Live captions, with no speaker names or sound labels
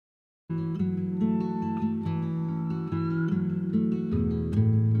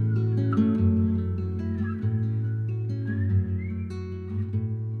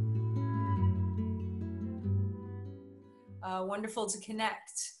wonderful to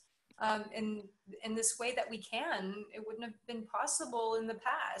connect in this way that we can. It wouldn't have been possible in the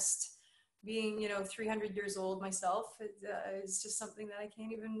past. Being, 300 years old myself, it's just something that I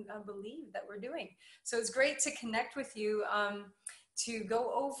can't even believe that we're doing. So it's great to connect with you, to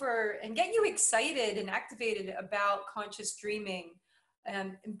go over and get you excited and activated about conscious dreaming,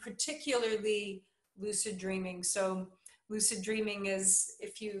 and particularly lucid dreaming. So lucid dreaming is,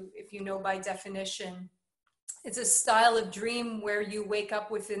 if you know by definition, it's a style of dream where you wake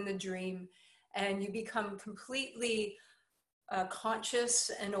up within the dream and you become completely conscious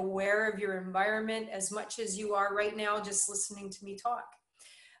and aware of your environment as much as you are right now just listening to me talk.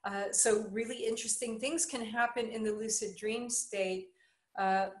 So really interesting things can happen in the lucid dream state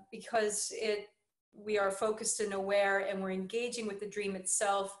because we are focused and aware, and we're engaging with the dream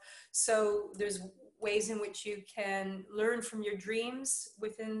itself. So there's ways in which you can learn from your dreams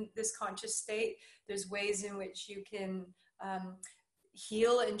within this conscious state. There's ways in which you can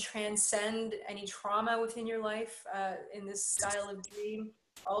heal and transcend any trauma within your life in this style of dream.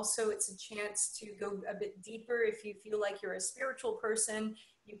 Also, it's a chance to go a bit deeper. If you feel like you're a spiritual person,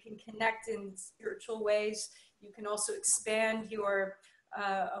 you can connect in spiritual ways. You can also expand your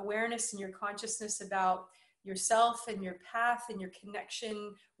awareness and your consciousness about yourself and your path and your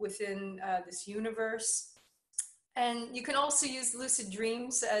connection within this universe. And you can also use lucid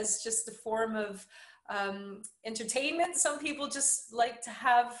dreams as just a form of entertainment. Some people just like to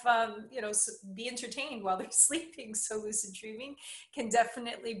have, be entertained while they're sleeping. So lucid dreaming can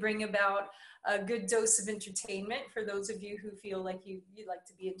definitely bring about a good dose of entertainment for those of you who feel like you like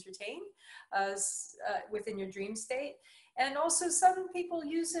to be entertained within your dream state. And also some people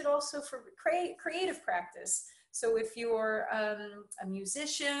use it also for creative practice. So if you're a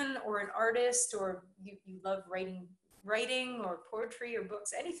musician or an artist, or you love writing or poetry or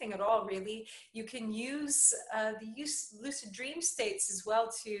books, anything at all really, you can use the lucid dream states as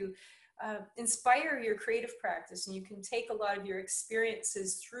well to inspire your creative practice. And you can take a lot of your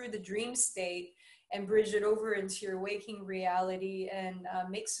experiences through the dream state and bridge it over into your waking reality and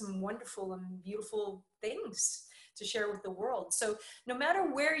make some wonderful and beautiful things to share with the world. So no matter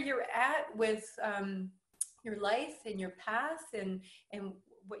where you're at with your life and your path and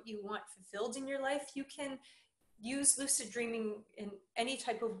what you want fulfilled in your life, you can use lucid dreaming in any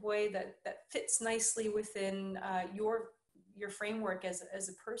type of way that fits nicely within your framework as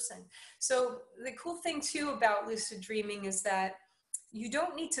a person. So the cool thing too about lucid dreaming is that you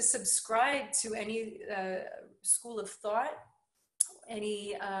don't need to subscribe to any school of thought,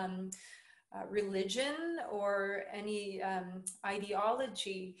 any religion, or any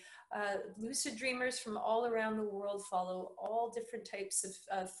ideology. Lucid dreamers from all around the world follow all different types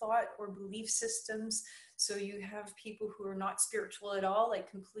of thought or belief systems. So you have people who are not spiritual at all, like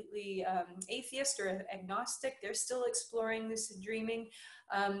completely atheist or agnostic. They're still exploring lucid dreaming.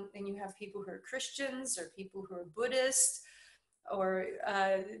 And you have people who are Christians, or people who are Buddhist, or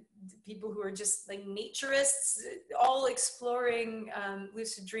people who are just like naturists, all exploring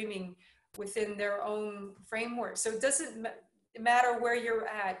lucid dreaming within their own framework. So it doesn't matter where you're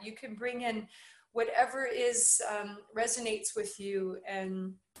at. You can bring in whatever resonates with you,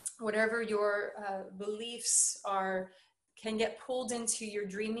 and whatever your beliefs are can get pulled into your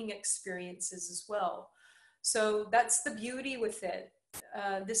dreaming experiences as well. So that's the beauty with it.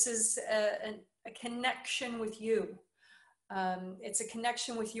 This is a connection with you. It's a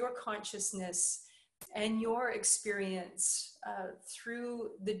connection with your consciousness and your experience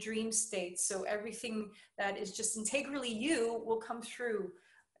through the dream state. So everything that is just integrally you will come through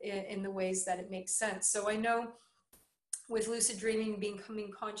in the ways that it makes sense. So I know with lucid dreaming,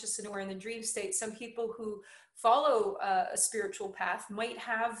 becoming conscious and aware in the dream state, some people who follow a spiritual path might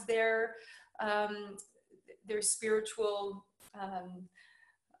have their spiritual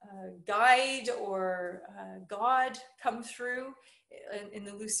guide or God come through in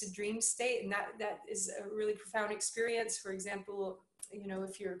the lucid dream state, and that is a really profound experience. For example,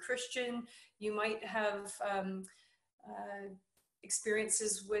 if you're a Christian, you might have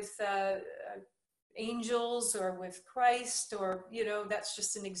experiences with angels or with Christ, or that's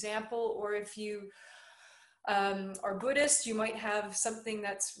just an example. Or if you are Buddhist, you might have something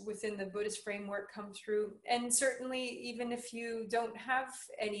that's within the Buddhist framework come through. And certainly, even if you don't have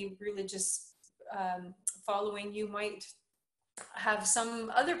any religious following, you might have some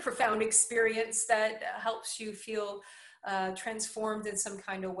other profound experience that helps you feel transformed in some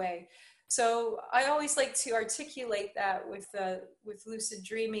kind of way. So I always like to articulate that with lucid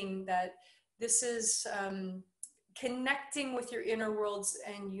dreaming, that this is connecting with your inner worlds,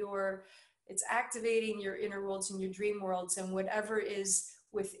 and it's activating your inner worlds and your dream worlds, and whatever is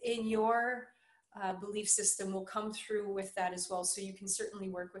within your belief system will come through with that as well. So you can certainly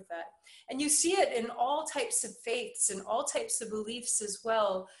work with that. And you see it in all types of faiths and all types of beliefs as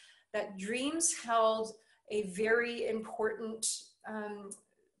well, that dreams held a very important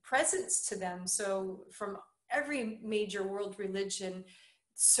presence to them. So from every major world religion,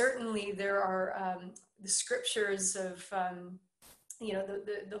 certainly there are the scriptures of,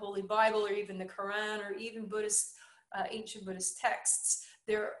 the Holy Bible, or even the Quran, or even Buddhist, ancient Buddhist texts.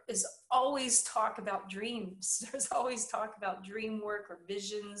 There is always talk about dreams. There's always talk about dream work or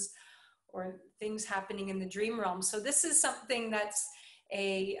visions or things happening in the dream realm. So this is something that's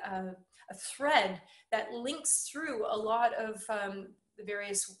a thread that links through a lot of the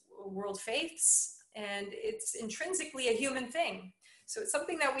various world faiths, and it's intrinsically a human thing. So it's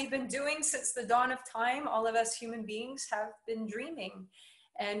something that we've been doing since the dawn of time. All of us human beings have been dreaming,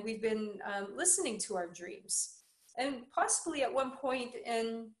 and we've been listening to our dreams. And possibly at one point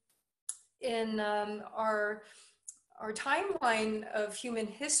in our timeline of human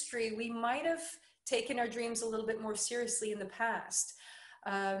history, we might have taken our dreams a little bit more seriously in the past.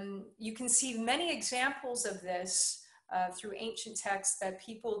 You can see many examples of this through ancient texts, that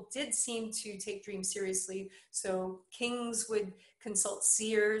people did seem to take dreams seriously. So kings would consult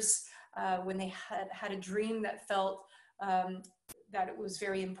seers when they had a dream that felt that it was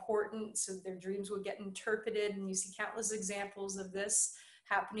very important. So their dreams would get interpreted, and you see countless examples of this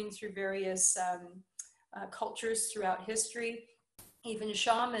happening through various cultures throughout history. Even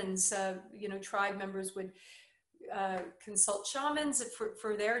shamans, tribe members would consult shamans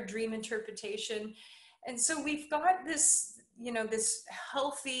for their dream interpretation. And so we've got this, this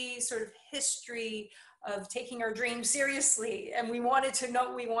healthy sort of history of taking our dreams seriously, and we want to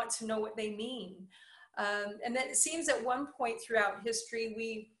know what they mean. And then it seems at one point throughout history,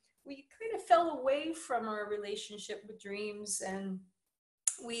 we kind of fell away from our relationship with dreams, and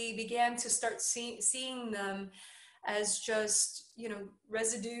we began to start seeing them as just,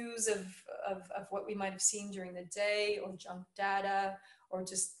 residues of what we might have seen during the day, or junk data, or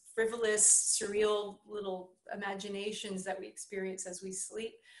just frivolous, surreal little imaginations that we experience as we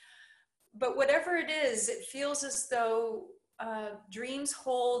sleep. But whatever it is, it feels as though dreams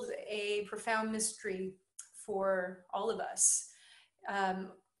hold a profound mystery for all of us.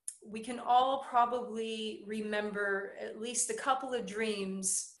 We can all probably remember at least a couple of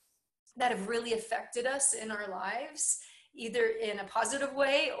dreams that have really affected us in our lives, either in a positive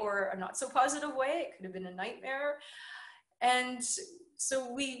way or a not so positive way. It could have been a nightmare. And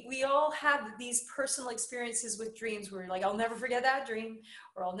so we all have these personal experiences with dreams where we're like, I'll never forget that dream,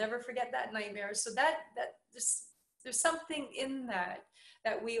 or I'll never forget that nightmare. So that there's something in that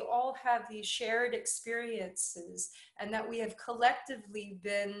we all have these shared experiences, and that we have collectively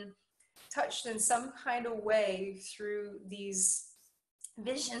been touched in some kind of way through these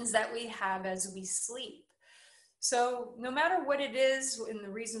visions that we have as we sleep. So no matter what it is and the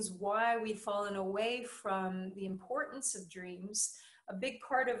reasons why we've fallen away from the importance of dreams, a big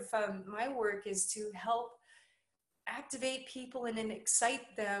part of my work is to help activate people and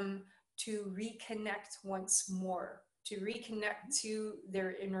excite them to reconnect once more, to reconnect to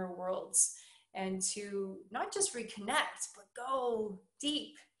their inner worlds, and to not just reconnect, but go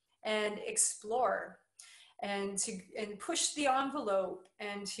deep and explore, and push the envelope,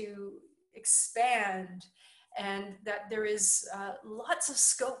 and to expand. And that there is lots of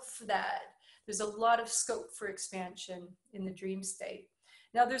scope for that. There's a lot of scope for expansion in the dream state.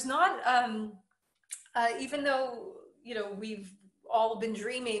 Now, there's not, even though, we've all been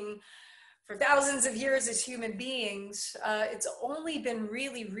dreaming for thousands of years as human beings, it's only been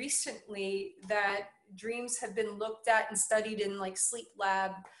really recently that dreams have been looked at and studied in like sleep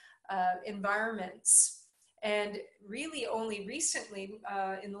lab environments. And really only recently,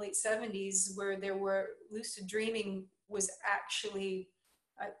 in the late 70s, where lucid dreaming was actually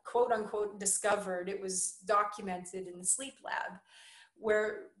quote unquote discovered. It was documented in the sleep lab,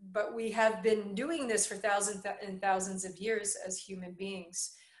 but we have been doing this for thousands and thousands of years as human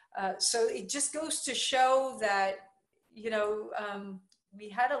beings. So it just goes to show that, we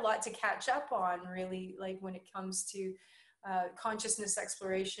had a lot to catch up on, really, like when it comes to consciousness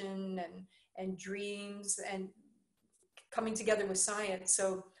exploration and dreams and coming together with science.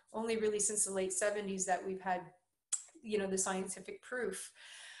 So only really since the late 70s that we've had, the scientific proof.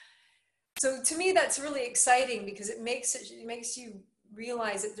 So to me, that's really exciting, because it makes you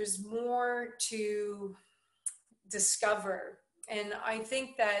realize that there's more to discover. And I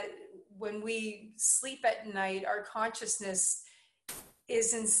think that when we sleep at night, our consciousness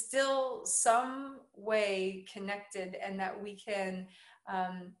is in still some way connected, and that we can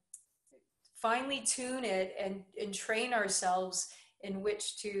finely tune it and train ourselves in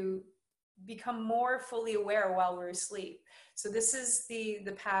which to become more fully aware while we're asleep. So this is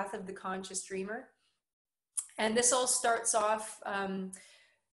the path of the conscious dreamer. And this all starts off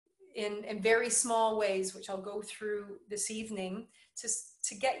in very small ways, which I'll go through this evening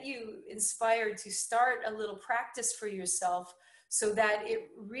to get you inspired to start a little practice for yourself, so that it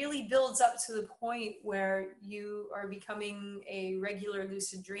really builds up to the point where you are becoming a regular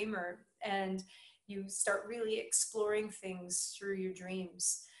lucid dreamer and you start really exploring things through your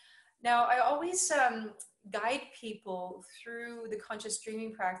dreams. Now, I always guide people through the conscious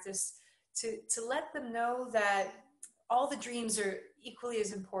dreaming practice to let them know that all the dreams are equally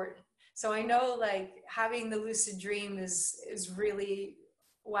as important. So I know, like, having the lucid dream is really,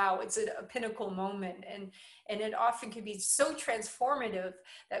 wow, it's a pinnacle moment, and it often can be so transformative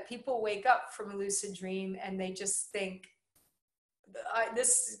that people wake up from a lucid dream and they just think,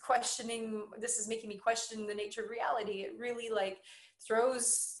 this is making me question the nature of reality. It really, like,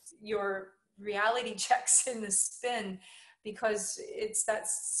 throws your reality checks in the spin, because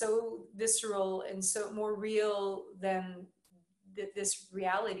that's so visceral and so more real than this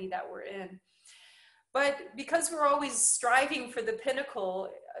reality that we're in. But because we're always striving for the pinnacle,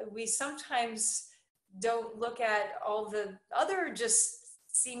 we sometimes don't look at all the other just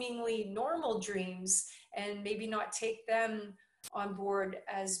seemingly normal dreams and maybe not take them on board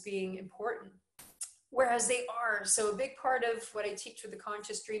as being important, whereas they are. So a big part of what I teach with the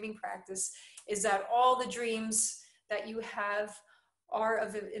conscious dreaming practice is that all the dreams that you have are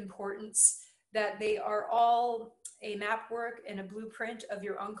of importance, that they are all a map work and a blueprint of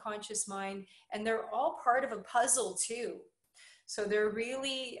your unconscious mind, and they're all part of a puzzle too. So they're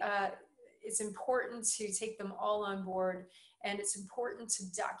really, it's important to take them all on board, and it's important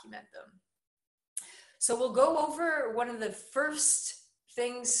to document them. So we'll go over one of the first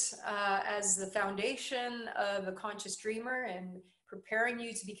things as the foundation of a conscious dreamer and preparing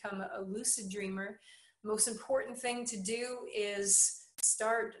you to become a lucid dreamer. The most important thing to do is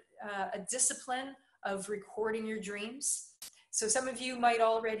start a discipline of recording your dreams. So some of you might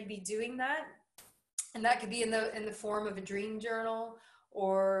already be doing that, and that could be in the form of a dream journal,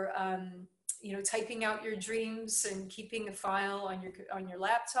 or typing out your dreams and keeping a file on your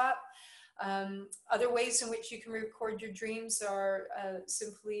laptop. Other ways in which you can record your dreams are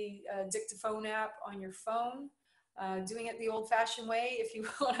simply a dictaphone app on your phone. Doing it the old-fashioned way, if you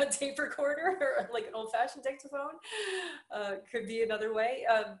want a tape recorder or like an old-fashioned dictaphone, could be another way.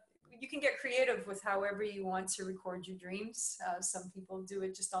 You can get creative with however you want to record your dreams. Some people do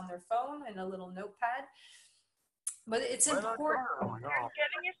it just on their phone and a little notepad. But it's important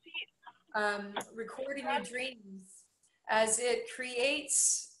recording your dreams, as it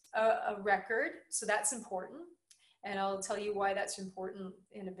creates a record. So that's important. And I'll tell you why that's important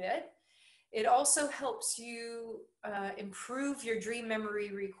in a bit. It also helps you improve your dream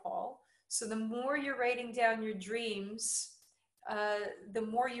memory recall. So the more you're writing down your dreams, the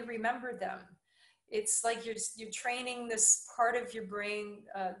more you remember them. It's like you're training this part of your brain,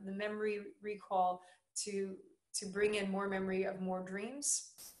 the memory recall, to bring in more memory of more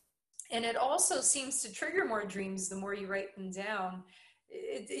dreams. And it also seems to trigger more dreams the more you write them down.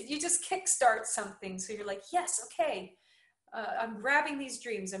 You just kickstart something. So you're like, yes, okay, I'm grabbing these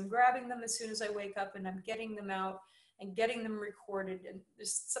dreams. I'm grabbing them as soon as I wake up, and I'm getting them out and getting them recorded. And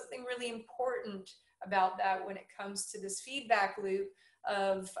there's something really important about that when it comes to this feedback loop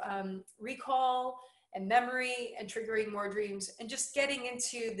of recall and memory and triggering more dreams, and just getting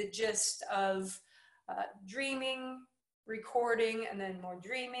into the gist of dreaming, recording, and then more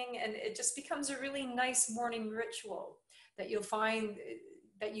dreaming. And it just becomes a really nice morning ritual that you'll find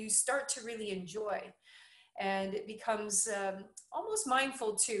that you start to really enjoy. And it becomes almost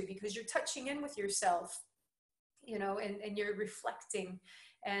mindful too, because you're touching in with yourself, and you're reflecting.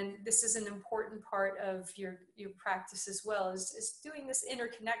 And this is an important part of your practice as well, is doing this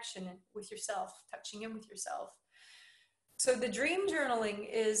interconnection with yourself, touching in with yourself. So the dream journaling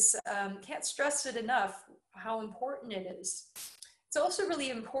is, can't stress it enough, how important it is. It's also really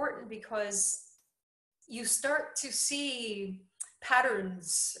important because you start to see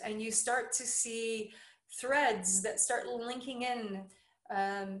patterns, and you start to see threads that start linking in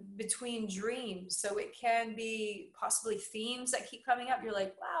between dreams. So it can be possibly themes that keep coming up. You're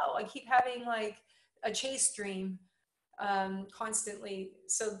like, wow, I keep having like a chase dream constantly.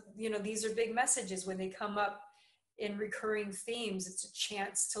 So, these are big messages when they come up in recurring themes. It's a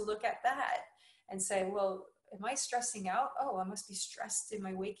chance to look at that and say, well, am I stressing out? Oh, I must be stressed in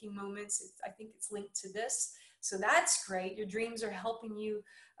my waking moments. I think it's linked to this. So that's great. Your dreams are helping you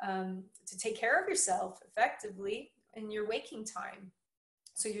to take care of yourself effectively in your waking time.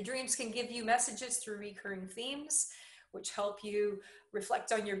 So your dreams can give you messages through recurring themes, which help you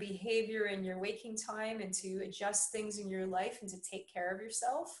reflect on your behavior and your waking time and to adjust things in your life and to take care of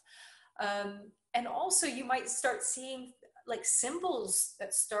yourself. And also you might start seeing like symbols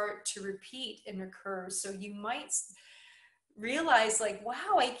that start to repeat and recur. So you might realize like,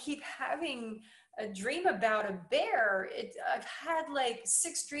 wow, I keep having a dream about a bear. I've had like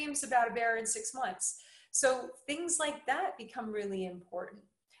 6 dreams about a bear in 6 months. So things like that become really important.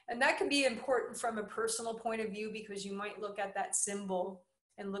 And that can be important from a personal point of view, because you might look at that symbol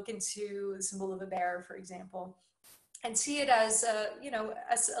and look into the symbol of a bear, for example, and see it as a,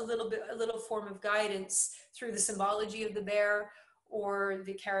 as a little form of guidance through the symbology of the bear, or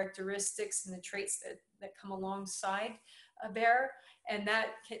the characteristics and the traits that come alongside a bear. And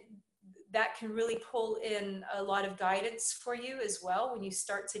that can really pull in a lot of guidance for you as well when you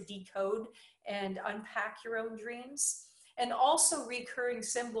start to decode and unpack your own dreams. And also recurring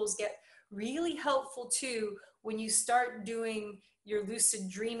symbols get really helpful too when you start doing your lucid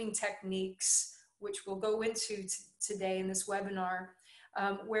dreaming techniques, which we'll go into today in this webinar,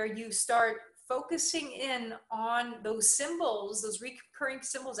 where you start focusing in on those symbols, those recurring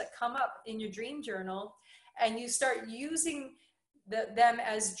symbols that come up in your dream journal, and you start using them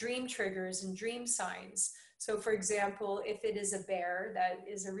as dream triggers and dream signs. So for example, if it is a bear that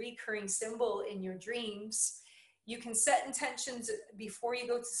is a recurring symbol in your dreams, you can set intentions before you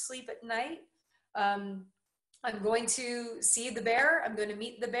go to sleep at night. I'm going to see the bear, I'm going to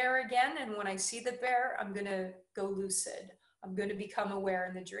meet the bear again, and when I see the bear, I'm going to go lucid. I'm going to become aware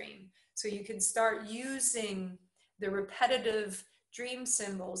in the dream. So you can start using the repetitive dream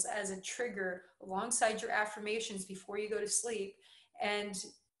symbols as a trigger alongside your affirmations before you go to sleep. And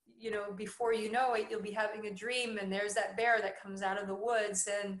before you know it, you'll be having a dream and there's that bear that comes out of the woods,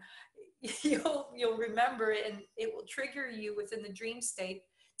 and you'll remember it, and it will trigger you within the dream state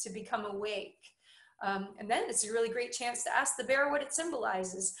to become awake. And then it's a really great chance to ask the bear what it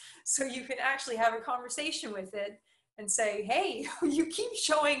symbolizes. So you can actually have a conversation with it and say, hey, you keep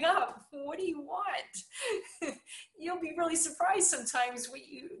showing up. What do you want? You'll be really surprised sometimes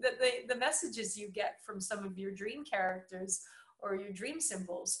the messages you get from some of your dream characters or your dream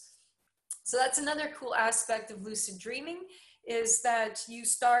symbols. So that's another cool aspect of lucid dreaming, is that you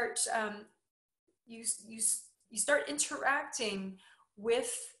start you start interacting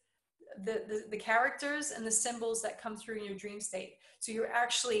with the characters and the symbols that come through in your dream state. So you're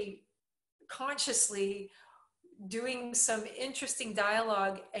actually consciously doing some interesting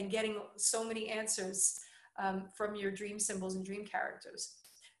dialogue and getting so many answers from your dream symbols and dream characters.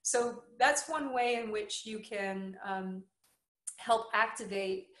 So that's one way in which you can help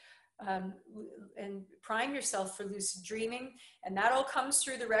activate and prime yourself for lucid dreaming. And that all comes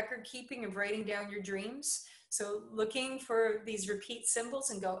through the record keeping of writing down your dreams. So looking for these repeat symbols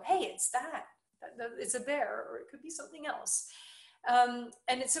and go, hey, it's that. It's a bear, or it could be something else. And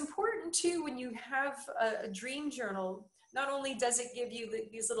it's important too, when you have a dream journal, not only does it give you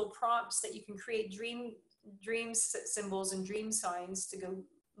these little prompts that you can create dream symbols and dream signs to go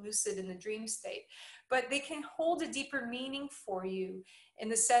lucid in the dream state, but they can hold a deeper meaning for you, in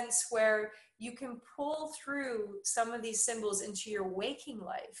the sense where you can pull through some of these symbols into your waking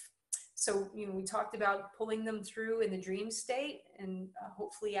life. So, we talked about pulling them through in the dream state and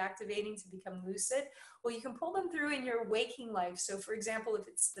hopefully activating to become lucid. Well, you can pull them through in your waking life. So for example, if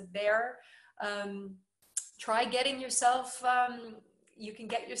it's the bear, try getting yourself, you can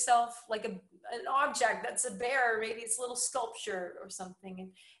get yourself like an object that's a bear, maybe it's a little sculpture or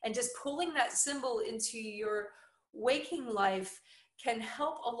something, and just pulling that symbol into your waking life can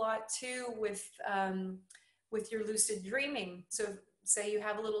help a lot too with your lucid dreaming. So say you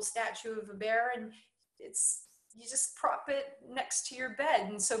have a little statue of a bear and you just prop it next to your bed.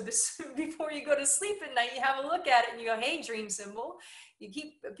 And so before you go to sleep at night, you have a look at it and you go, hey, dream symbol, you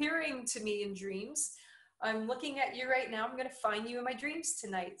keep appearing to me in dreams. I'm looking at you right now. I'm going to find you in my dreams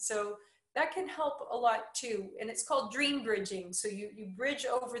tonight. So that can help a lot too. And it's called dream bridging. So you bridge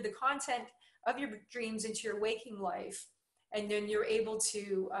over the content of your dreams into your waking life. And then you're able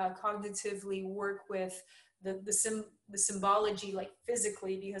to cognitively work with the symbology, like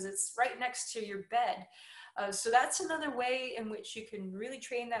physically, because it's right next to your bed. So that's another way in which you can really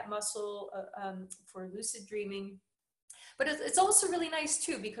train that muscle for lucid dreaming. But it's also really nice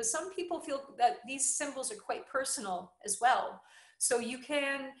too, because some people feel that these symbols are quite personal as well. So you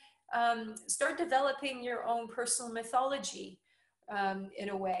can start developing your own personal mythology in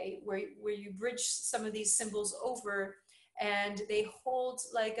a way where you bridge some of these symbols over, and they hold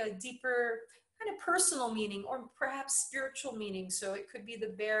like a deeper kind of personal meaning, or perhaps spiritual meaning. So it could be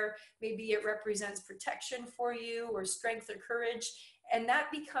the bear, maybe it represents protection for you, or strength or courage. And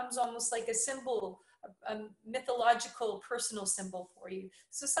that becomes almost like a symbol a mythological personal symbol for you.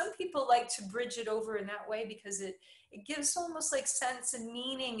 So some people like to bridge it over in that way because it gives almost like sense and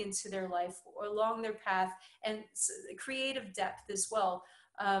meaning into their life or along their path, and creative depth as well.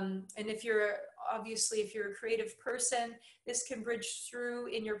 And if you're if you're a creative person, this can bridge through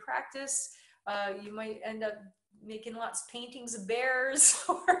in your practice. You might end up making lots of paintings of bears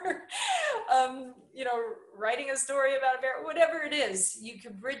or, writing a story about a bear, whatever it is, you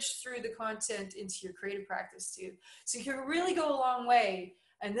can bridge through the content into your creative practice too. So you can really go a long way.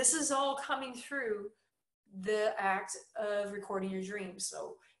 And this is all coming through the act of recording your dreams.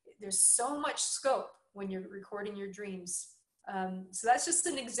 So there's so much scope when you're recording your dreams. So that's just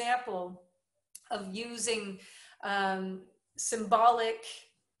an example of using symbolic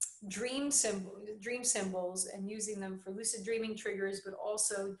dream symbols and using them for lucid dreaming triggers, but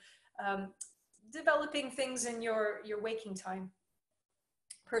also developing things in your waking time,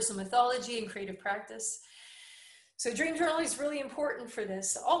 personal mythology and creative practice. So dream journaling is really important for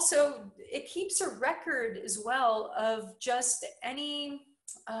this. Also, it keeps a record as well of just any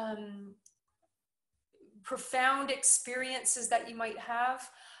profound experiences that you might have.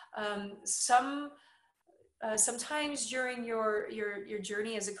 Sometimes during your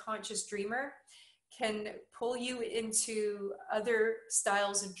journey as a conscious dreamer can pull you into other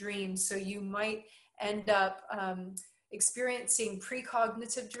styles of dreams. So you might end up experiencing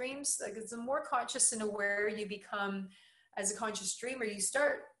precognitive dreams. Like, the more conscious and aware you become as a conscious dreamer, you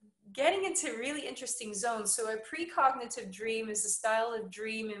start getting into really interesting zones. So a precognitive dream is a style of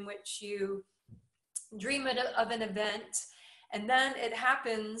dream in which you dream of an event, and then it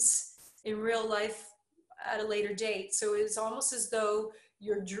happens in real life at a later date. So it's almost as though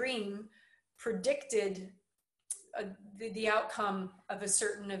your dream predicted the outcome of a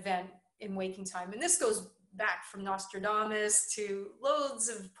certain event in waking time. And this goes back from Nostradamus to loads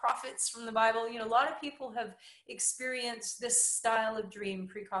of prophets from the Bible. A lot of people have experienced this style of dream,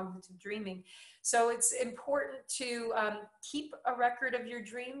 precognitive dreaming. So it's important to keep a record of your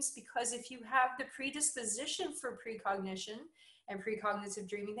dreams, because if you have the predisposition for precognition and precognitive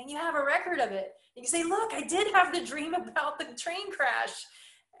dreaming, then you have a record of it. You can say, look, I did have the dream about the train crash.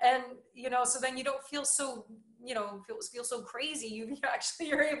 And, so then you don't feel so, feel so crazy.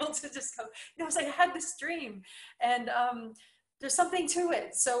 You're able to just go, it's like, I had this dream. And there's something to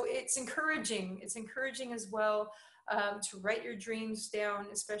it. So it's encouraging. It's encouraging as well to write your dreams down,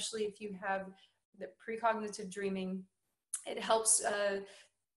 especially if you have the precognitive dreaming. It helps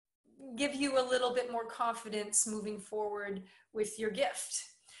give you a little bit more confidence moving forward with your gift.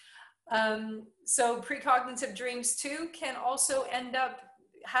 So precognitive dreams too can also end up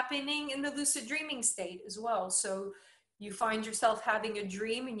happening in the lucid dreaming state as well. So you find yourself having a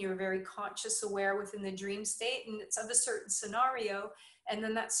dream and you're very conscious, aware within the dream state, and it's of a certain scenario, and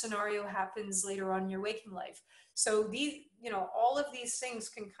then that scenario happens later on in your waking life. So these, all of these things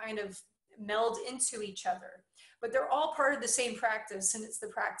can kind of meld into each other, but they're all part of the same practice, and it's the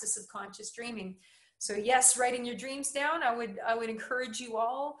practice of conscious dreaming. So yes, writing your dreams down, I would encourage you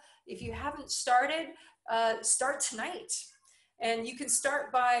all, if you haven't started, start tonight. And you can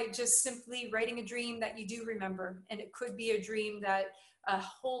start by just simply writing a dream that you do remember. And it could be a dream that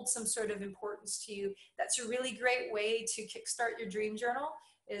holds some sort of importance to you. That's a really great way to kickstart your dream journal,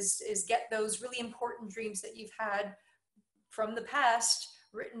 is get those really important dreams that you've had from the past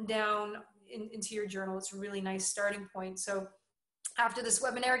written down into your journal. It's a really nice starting point. So after this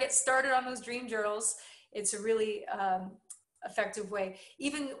webinar, get started on those dream journals. It's a really effective way.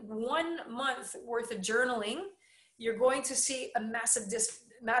 Even 1 month worth of journaling, you're going to see a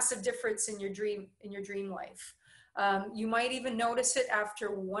massive difference in your dream life. You might even notice it after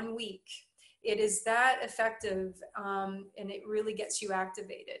 1 week. It is that effective, and it really gets you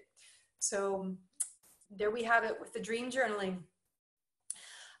activated. So there we have it with the dream journaling.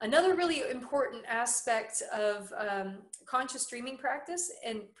 Another really important aspect of conscious dreaming practice,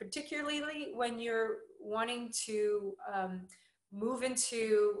 and particularly when you're wanting to move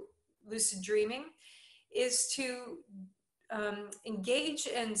into lucid dreaming, is to engage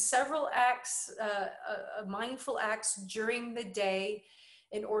in several acts, mindful acts during the day,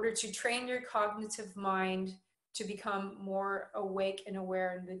 in order to train your cognitive mind to become more awake and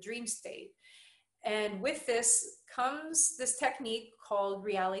aware in the dream state. And with this comes this technique called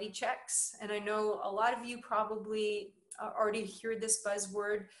reality checks. And I know a lot of you probably already hear this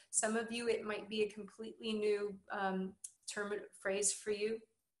buzzword. Some of you, it might be a completely new term, phrase for you.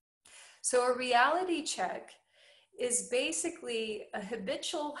 So a reality check is basically a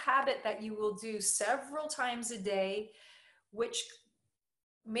habitual habit that you will do several times a day, which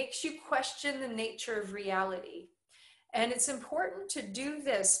makes you question the nature of reality. And it's important to do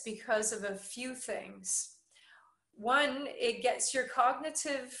this because of a few things. One, it gets your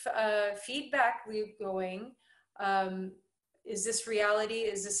cognitive feedback loop going. Is this reality?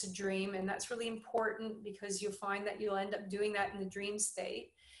 Is this a dream? And that's really important because you'll find that you'll end up doing that in the dream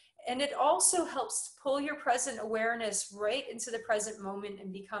state. And it also helps to pull your present awareness right into the present moment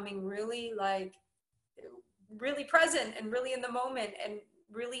and becoming really like really present and really in the moment and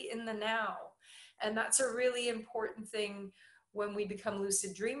really in the now. And that's a really important thing when we become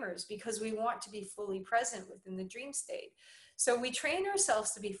lucid dreamers, because we want to be fully present within the dream state. So we train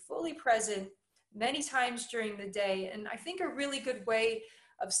ourselves to be fully present many times during the day. And I think a really good way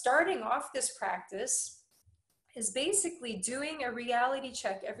of starting off this practice is basically doing a reality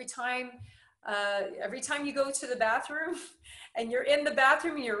check every time you go to the bathroom and you're in the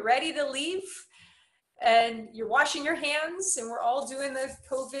bathroom and you're ready to leave and you're washing your hands, and we're all doing the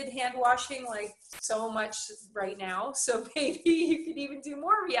COVID hand washing like so much right now. So maybe you could even do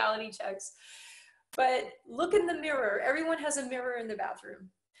more reality checks. But look in the mirror. Everyone has a mirror in the bathroom.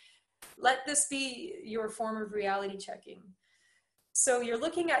 Let this be your form of reality checking. So you're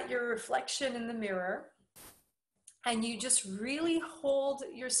looking at your reflection in the mirror, and you just really hold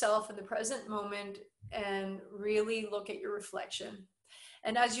yourself in the present moment and really look at your reflection.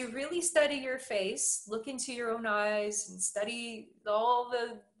 And as you really study your face, look into your own eyes and study all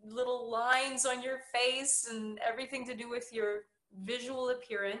the little lines on your face and everything to do with your visual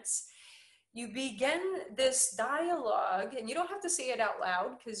appearance, you begin this dialogue, and you don't have to say it out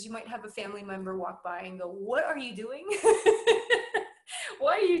loud because you might have a family member walk by and go, "What are you doing?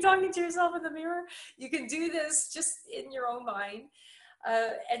 Why are you talking to yourself in the mirror?" You can do this just in your own mind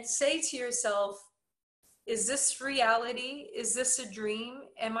and say to yourself, is this reality? Is this a dream?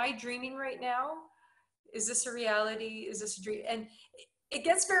 Am I dreaming right now? Is this a reality? Is this a dream? And it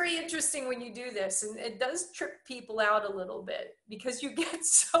gets very interesting when you do this, and it does trip people out a little bit because you get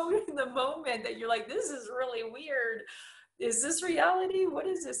so in the moment that you're like, this is really weird. Is this reality? What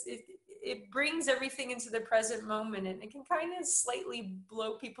is this? It brings everything into the present moment, and it can kind of slightly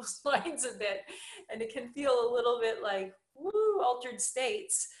blow people's minds a bit, and it can feel a little bit like, woo, altered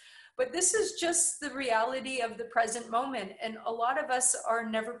states. But this is just the reality of the present moment. And a lot of us are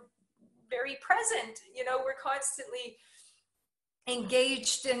never very present. You know, we're constantly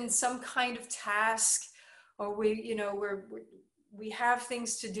engaged in some kind of task, or we have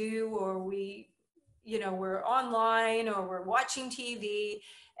things to do, or we're online, or we're watching TV,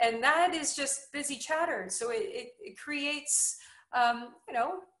 and that is just busy chatter. So it creates,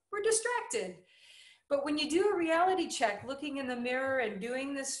 we're distracted. But when you do a reality check, looking in the mirror and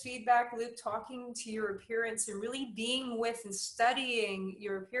doing this feedback loop, talking to your appearance and really being with and studying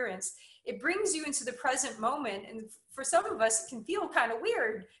your appearance, it brings you into the present moment. And for some of us, it can feel kind of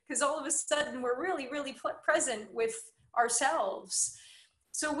weird because all of a sudden we're really, really present with ourselves.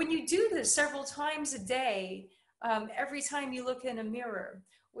 So when you do this several times a day, every time you look in a mirror,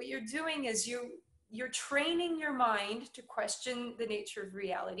 what you're doing is you're training your mind to question the nature of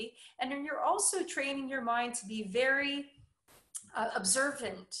reality. And then you're also training your mind to be very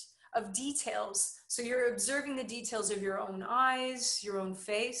observant of details. So you're observing the details of your own eyes, your own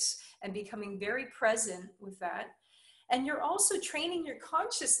face, and becoming very present with that. And you're also training your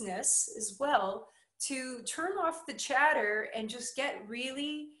consciousness as well to turn off the chatter and just get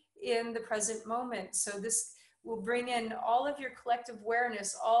really in the present moment. So this will bring in all of your collective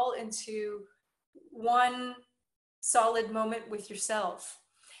awareness all into one solid moment with yourself.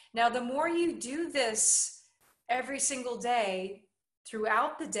 Now, the more you do this every single day,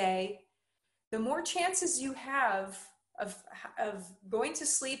 throughout the day, the more chances you have of going to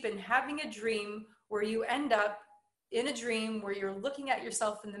sleep and having a dream where you end up in a dream where you're looking at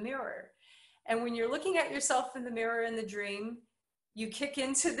yourself in the mirror. And when you're looking at yourself in the mirror in the dream, you kick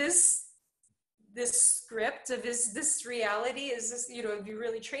into this script of is this reality? Is this, have you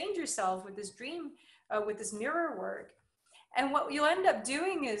really trained yourself with this dream, with this mirror work? And what you'll end up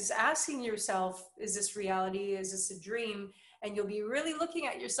doing is asking yourself, is this reality? Is this a dream? And you'll be really looking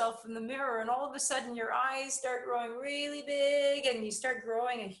at yourself in the mirror, and all of a sudden your eyes start growing really big and you start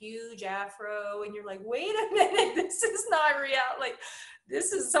growing a huge afro, and you're like, wait a minute, this is not real. Like,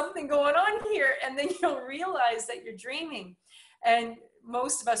 this is something going on here. And then you'll realize that you're dreaming. And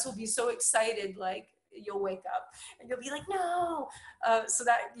most of us will be so excited, like you'll wake up and you'll be like, no. So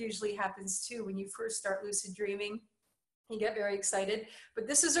that usually happens too when you first start lucid dreaming. You get very excited. But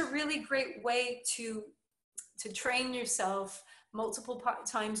this is a really great way to train yourself multiple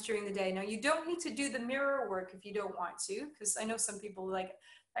times during the day. Now, you don't need to do the mirror work if you don't want to, because I know some people like,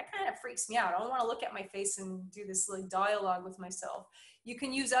 that kind of freaks me out. I don't want to look at my face and do this like dialogue with myself. You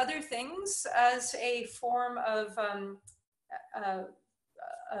can use other things as a form of,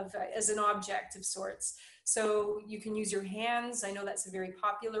 as an object of sorts. So you can use your hands. I know that's a very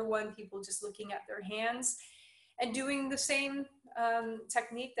popular one, people just looking at their hands and doing the same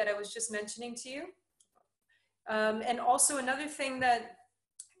technique that I was just mentioning to you. And also another thing that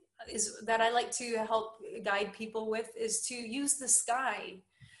I like to help guide people with is to use the sky.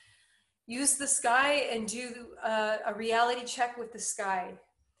 Use the sky and do a reality check with the sky,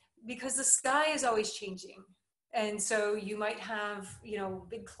 because the sky is always changing. And so you might have, you know,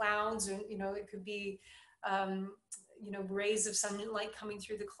 big clouds, or, you know, it could be, you know, rays of sunlight coming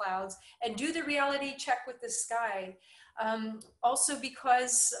through the clouds, and do the reality check with the sky. Also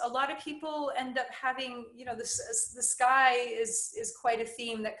because a lot of people end up having, you know, the sky is quite a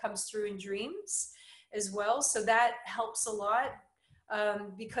theme that comes through in dreams as well. So that helps a lot,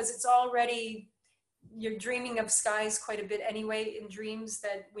 because it's already, you're dreaming of skies quite a bit anyway in dreams,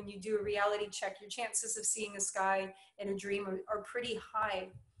 that when you do a reality check, your chances of seeing a sky in a dream are pretty high.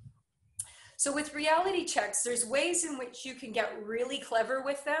 So with reality checks, there's ways in which you can get really clever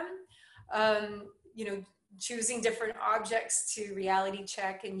with them. You know, choosing different objects to reality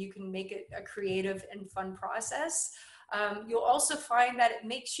check, and you can make it a creative and fun process. You'll also find that it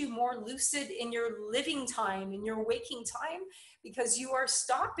makes you more lucid in your living time, in your waking time, because you are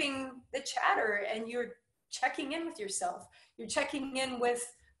stopping the chatter and you're checking in with yourself. You're checking in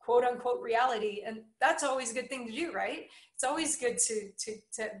with quote unquote reality. And that's always a good thing to do, right? It's always good to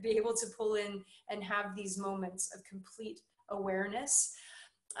be able to pull in and have these moments of complete awareness.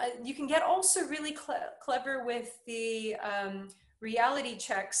 You can get also really clever with the reality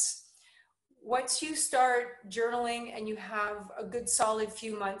checks once you start journaling and you have a good solid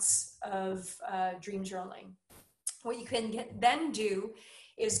few months of dream journaling. What you can then do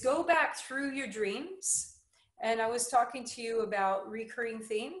is go back through your dreams. And I was talking to you about recurring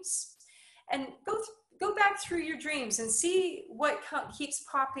themes, and go back through your dreams and see what keeps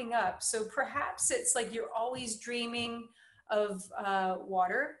popping up. So perhaps it's like you're always dreaming of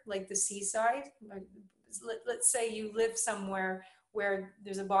water, like the seaside. Let's say you live somewhere where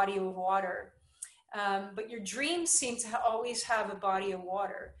there's a body of water, but your dreams seem to always have a body of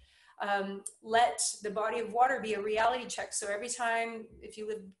water. Let the body of water be a reality check. So every time, if you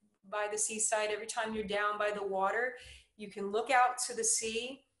live by the seaside, every time you're down by the water, you can look out to the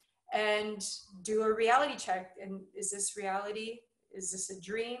sea and do a reality check. And is this reality? Is this a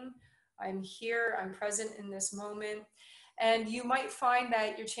dream? I'm here, I'm present in this moment. And you might find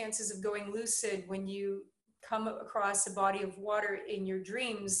that your chances of going lucid when you come across a body of water in your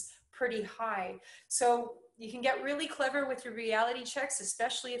dreams pretty high. So you can get really clever with your reality checks,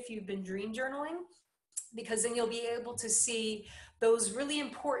 especially if you've been dream journaling, because then you'll be able to see those really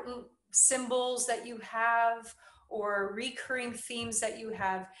important symbols that you have or recurring themes that you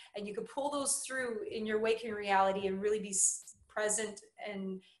have, and you can pull those through in your waking reality and really be present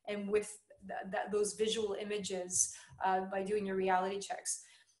and with those visual images by doing your reality checks.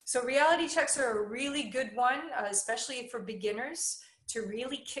 So reality checks are a really good one, especially for beginners, to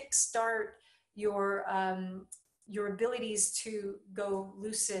really kickstart your abilities to go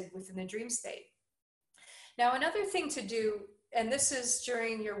lucid within the dream state. Now, another thing to do, and this is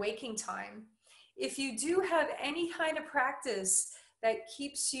during your waking time, if you do have any kind of practice that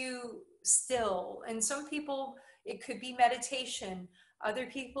keeps you still, and some people, it could be meditation, other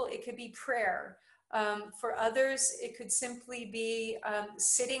people, it could be prayer. For others, it could simply be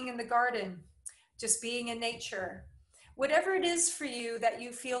sitting in the garden, just being in nature. Whatever it is for you that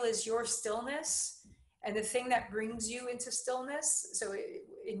you feel is your stillness and the thing that brings you into stillness, so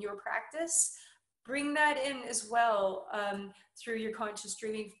in your practice, bring that in as well through your conscious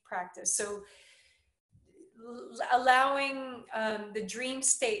dreaming practice. So allowing the dream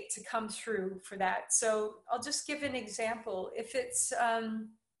state to come through for that. So I'll just give an example. If it's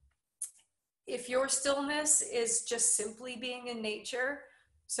if your stillness is just simply being in nature,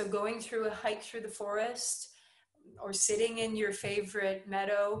 so going through a hike through the forest or sitting in your favorite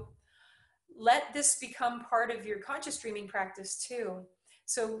meadow, let this become part of your conscious dreaming practice too.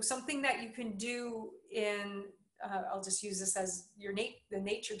 So something that you can do in, I'll just use this as the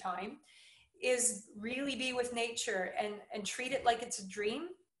nature time, is really be with nature and treat it like it's a dream.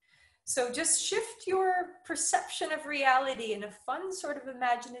 So just shift your perception of reality in a fun sort of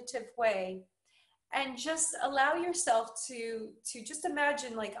imaginative way, and just allow yourself to just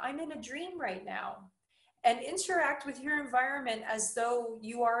imagine like I'm in a dream right now, and interact with your environment as though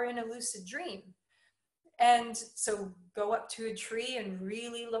you are in a lucid dream. And so go up to a tree and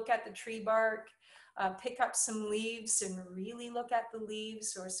really look at the tree bark. pick up some leaves and really look at the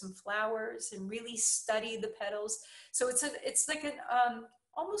leaves, or some flowers, and really study the petals. So it's like an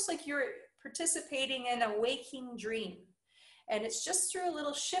almost like you're participating in a waking dream. And it's just through a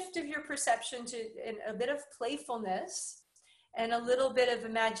little shift of your perception to and a bit of playfulness and a little bit of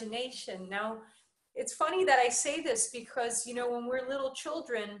imagination. Now, it's funny that I say this because, you know, when we're little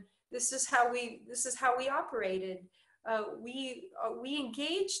children, this is how we operated. We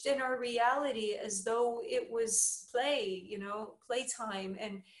engaged in our reality as though it was play, you know, playtime.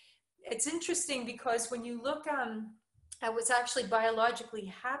 And it's interesting because when you look at what's actually biologically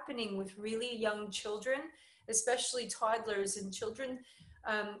happening with really young children, especially toddlers and children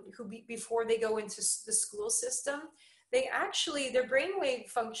before they go into the school system, they actually, their brainwave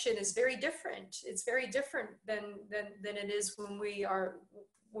function is very different. It's very different than it is when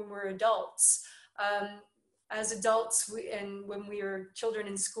we're adults. As adults, and when we are children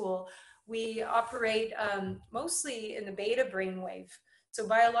in school, we operate mostly in the beta brainwave. So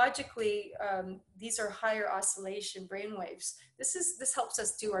biologically, these are higher oscillation brainwaves. This helps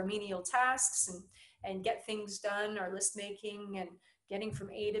us do our menial tasks and get things done, our list making and getting from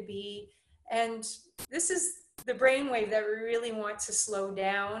A to B. And this is the brainwave that we really want to slow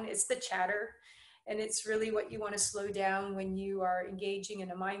down. It's the chatter. And it's really what you want to slow down when you are engaging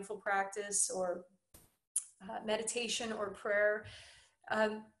in a mindful practice or meditation or prayer.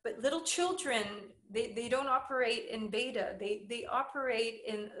 But little children, they don't operate in beta. They operate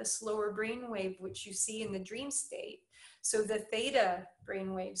in a slower brainwave, which you see in the dream state. So the theta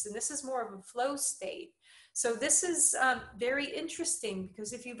brainwaves, and this is more of a flow state. So this is very interesting,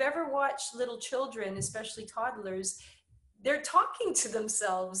 because if you've ever watched little children, especially toddlers, they're talking to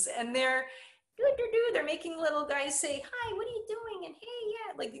themselves, and they're making little guys say, "Hi, what are you doing?" And, "Hey,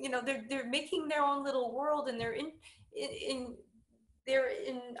 yeah," like, you know, they're making their own little world, and they're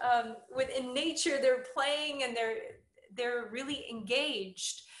within nature. They're playing, and they're really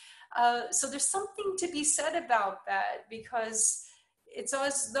engaged. So there's something to be said about that, because it's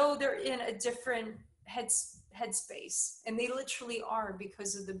as though they're in a different headspace, and they literally are,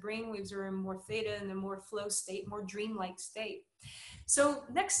 because of the brainwaves are in more theta and a more flow state, more dreamlike state. So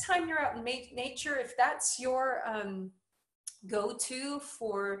next time you're out in nature, if that's your go-to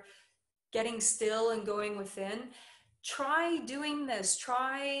for getting still and going within, try doing this.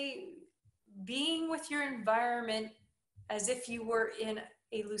 Try being with your environment as if you were in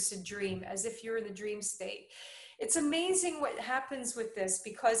a lucid dream, as if you're in the dream state. It's amazing what happens with this,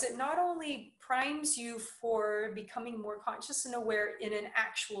 because it not only primes you for becoming more conscious and aware in an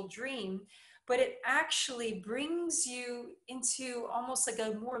actual dream, but it actually brings you into almost like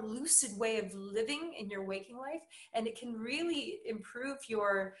a more lucid way of living in your waking life. And it can really improve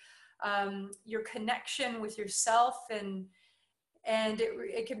your connection with yourself, and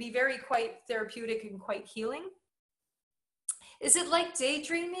it can be very quite therapeutic and quite healing. Is it like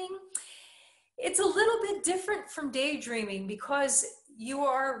daydreaming? It's a little bit different from daydreaming, because you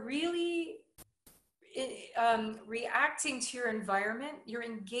are really reacting to your environment. You're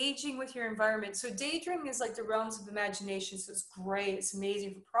engaging with your environment. So daydreaming is like the realms of imagination. So it's great. It's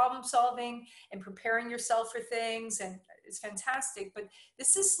amazing for problem solving and preparing yourself for things. And it's fantastic. But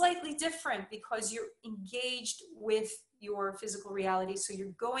this is slightly different, because you're engaged with your physical reality. So you're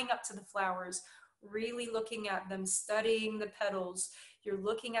going up to the flowers, really looking at them, studying the petals. You're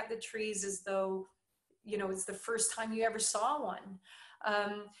looking at the trees as though, you know, it's the first time you ever saw one.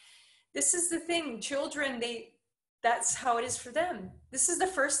 This is the thing, children, that's how it is for them. This is the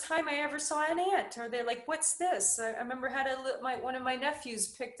first time I ever saw an ant. Or they're like, "What's this?" I remember one of my nephews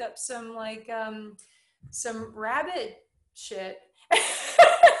picked up some some rabbit shit.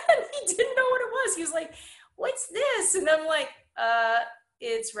 He didn't know what it was. He was like, "What's this?" And I'm like,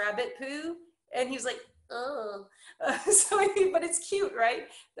 "It's rabbit poo." And he was like, "Oh." But it's cute, right?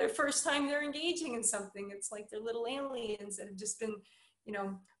 The first time they're engaging in something, it's like they're little aliens that have just been, you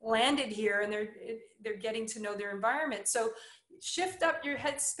know, landed here, and they're getting to know their environment. So shift up your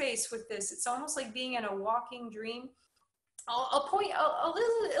headspace with this. It's almost like being in a walking dream. I'll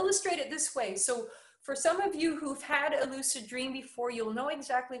illustrate it this way. So for some of you who've had a lucid dream before, you'll know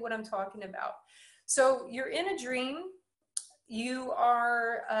exactly what I'm talking about. So you're in a dream. You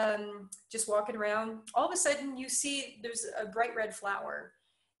are just walking around. All of a sudden you see there's a bright red flower,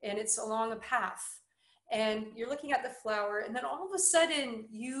 and it's along a path, and you're looking at the flower, and then all of a sudden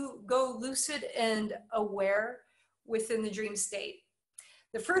you go lucid and aware within the dream state.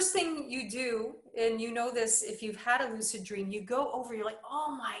 The first thing you do, and you know this if you've had a lucid dream, you go over, you're like,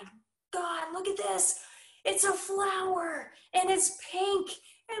 "Oh my God, look at this. It's a flower, and it's pink,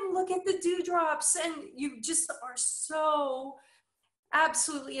 and look at the dewdrops." And you just are so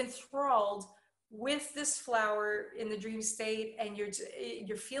absolutely enthralled with this flower in the dream state, and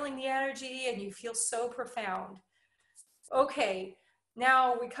you're feeling the energy and you feel so profound. Okay,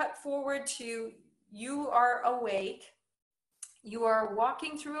 now we cut forward to you are awake. You are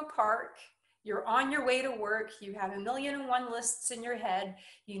walking through a park. You're on your way to work. You have 1,000,001 lists in your head.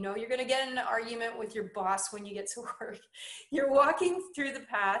 You know you're going to get in an argument with your boss when you get to work. You're walking through the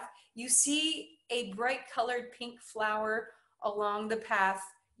path. You see a bright colored pink flower along the path.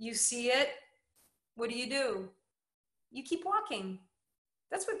 You see it. What do? You keep walking.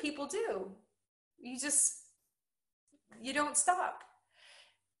 That's what people do. You don't stop.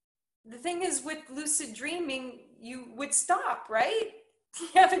 The thing is, with lucid dreaming, you would stop, right? You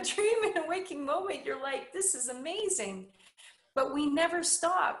have a dream in a waking moment, you're like, this is amazing. But we never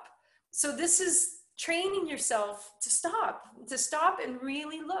stop. So this is training yourself to stop and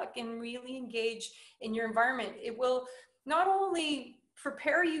really look and really engage in your environment. It will not only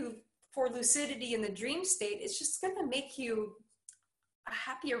prepare you for lucidity in the dream state, it's just going to make you a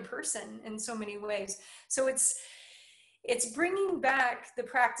happier person in so many ways. So it's bringing back the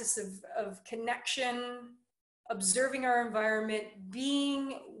practice of connection, observing our environment,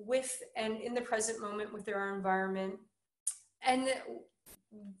 being with and in the present moment with our environment, and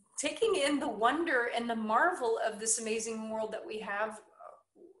taking in the wonder and the marvel of this amazing world that we have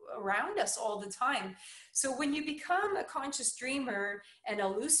around us all the time. So when you become a conscious dreamer and a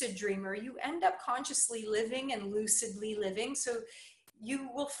lucid dreamer, you end up consciously living and lucidly living. So you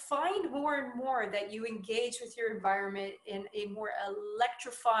will find more and more that you engage with your environment in a more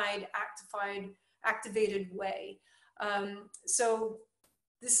electrified, activated way. So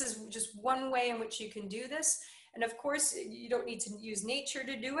this is just one way in which you can do this. And of course, you don't need to use nature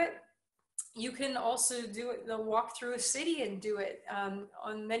to do it. You can also do it, walk through a city and do it.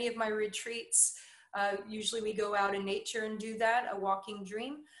 On many of my retreats, usually we go out in nature and do that, a walking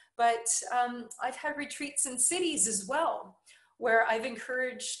dream. But I've had retreats in cities as well, where I've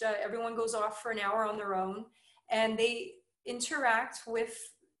encouraged everyone goes off for an hour on their own and they interact with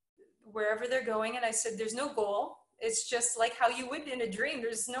wherever they're going. And I said, there's no goal. It's just like how you would in a dream.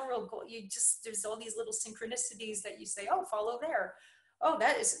 There's no real goal. There's all these little synchronicities that you say, oh, follow there. Oh,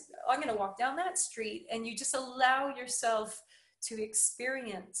 I'm going to walk down that street. And you just allow yourself to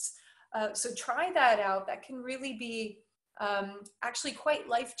experience. So try that out. That can really be actually quite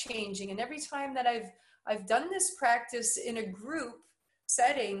life-changing. And every time that I've done this practice in a group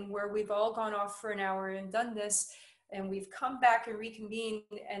setting where we've all gone off for an hour and done this, and we've come back and reconvened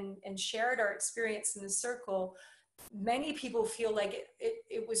and shared our experience in the circle, many people feel like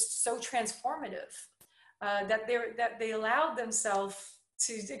it was so transformative that they allowed themselves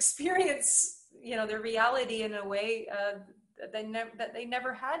to experience, their reality in a way that they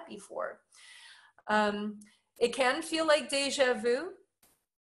never had before. It can feel like deja vu.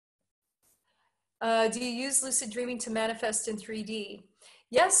 Do you use lucid dreaming to manifest in 3D?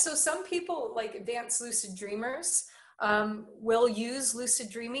 Yes, so some people, like advanced lucid dreamers, will use lucid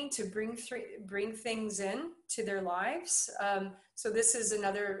dreaming to bring things in to their lives. So this is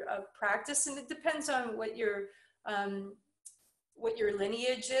another practice, and it depends on what your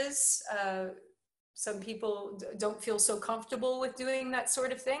lineage is. Some people don't feel so comfortable with doing that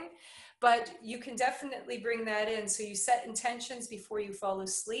sort of thing, but you can definitely bring that in. So you set intentions before you fall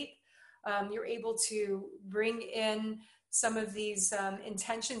asleep. You're able to bring in some of these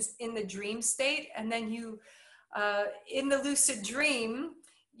intentions in the dream state, and then you, in the lucid dream,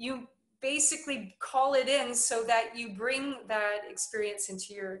 you basically call it in so that you bring that experience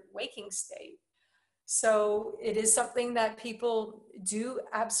into your waking state. So it is something that people do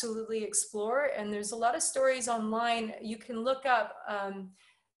absolutely explore, and there's a lot of stories online. You can look up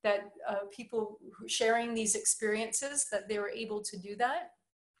that people sharing these experiences, that they were able to do that.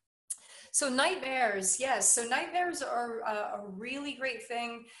 So nightmares, yes. So nightmares are a really great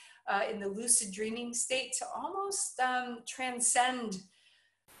thing in the lucid dreaming state to almost transcend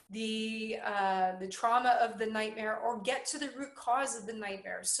the trauma of the nightmare or get to the root cause of the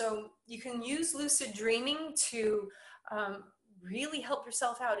nightmare. So you can use lucid dreaming to really help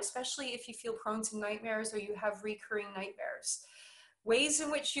yourself out, especially if you feel prone to nightmares or you have recurring nightmares. Ways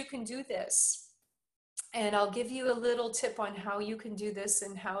in which you can do this. And I'll give you a little tip on how you can do this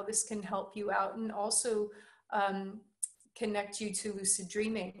and how this can help you out, and also connect you to lucid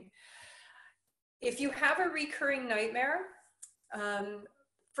dreaming. If you have a recurring nightmare,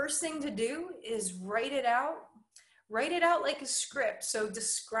 first thing to do is write it out. Write it out like a script. So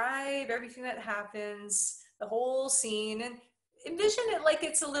describe everything that happens, the whole scene, and envision it like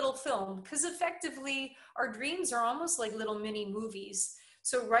it's a little film, because effectively our dreams are almost like little mini movies.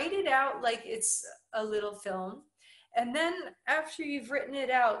 So write it out like it's a little film, And then after you've written it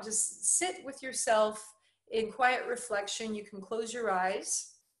out, just sit with yourself in quiet reflection. You can close your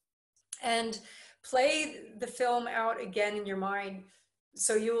eyes and play the film out again in your mind.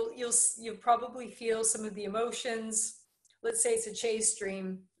 So you'll probably feel some of the emotions. Let's say it's a chase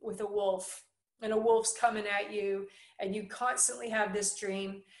dream with a wolf, and a wolf's coming at you, and you constantly have this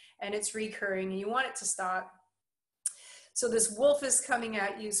dream, and it's recurring, and you want it to stop. So this wolf is coming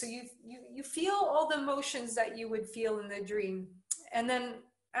at you. So you feel all the emotions that you would feel in the dream. And then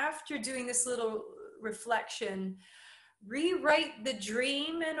after doing this little reflection, rewrite the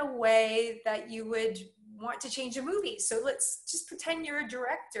dream in a way that you would want to change a movie. So let's just pretend you're a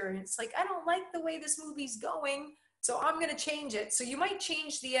director. And it's like, I don't like the way this movie's going, so I'm going to change it. So you might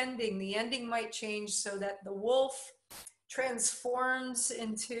change the ending. The ending might change so that the wolf transforms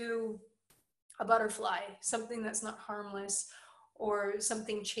into a butterfly, something that's not harmless, or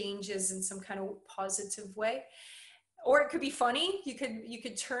something changes in some kind of positive way. Or it could be funny. You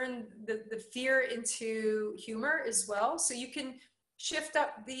could turn the fear into humor as well. So you can shift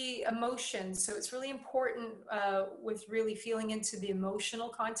up the emotions. So it's really important with really feeling into the emotional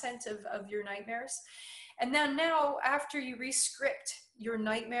content of your nightmares. And then now, after you re-script your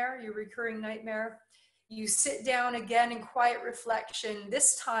nightmare, your recurring nightmare, you sit down again in quiet reflection.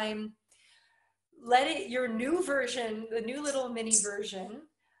 This time, let it, your new version, the new little mini version,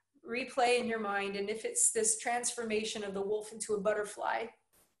 replay in your mind. And if it's this transformation of the wolf into a butterfly,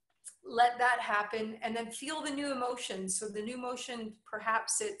 let that happen, and then feel the new emotion. So the new emotion,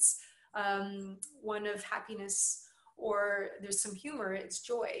 perhaps it's one of happiness, or there's some humor, it's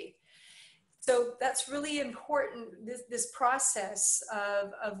joy. So that's really important, this process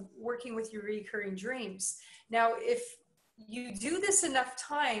of working with your recurring dreams. Now, if you do this enough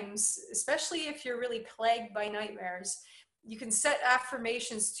times, especially if you're really plagued by nightmares, you can set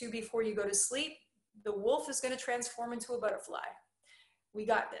affirmations too before you go to sleep. The wolf is going to transform into a butterfly. We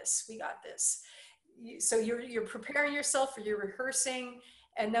got this. We got this. So you're preparing yourself, or you're rehearsing,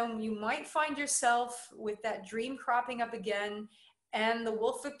 and then you might find yourself with that dream cropping up again, and the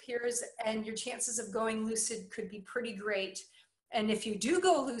wolf appears, and your chances of going lucid could be pretty great. And if you do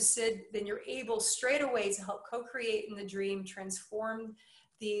go lucid, then you're able straight away to help co-create in the dream, transform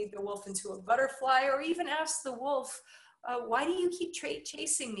the wolf into a butterfly, or even ask the wolf, why do you keep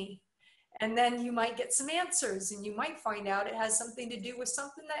chasing me? And then you might get some answers, and you might find out it has something to do with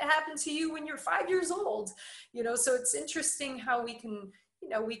something that happened to you when you're 5 years old. So it's interesting how we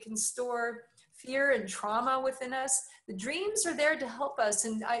can store fear and trauma within us. The dreams are there to help us.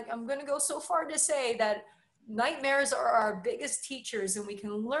 And I'm going to go so far to say that nightmares are our biggest teachers, and we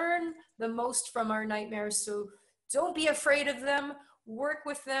can learn the most from our nightmares. So don't be afraid of them. Work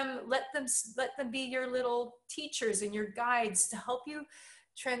with them. Let them be your little teachers and your guides to help you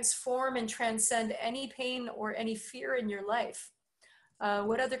transform and transcend any pain or any fear in your life.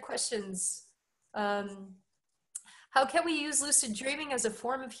 What other questions? How can we use lucid dreaming as a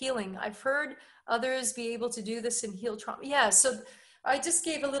form of healing? I've heard others be able to do this and heal trauma. Yeah, so I just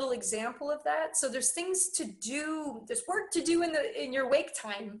gave a little example of that. So there's things to do, there's work to do in your wake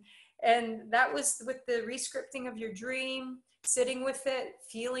time. And that was with the re-scripting of your dream, sitting with it,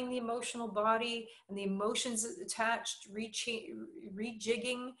 feeling the emotional body and the emotions attached,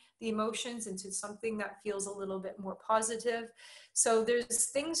 rejigging the emotions into something that feels a little bit more positive. So there's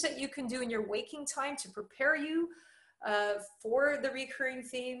things that you can do in your waking time to prepare you for the recurring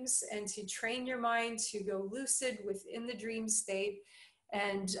themes, and to train your mind to go lucid within the dream state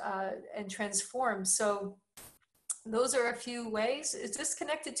and transform. So those are a few ways. Is this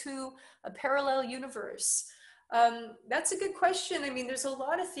connected to a parallel universe? That's a good question. I mean, there's a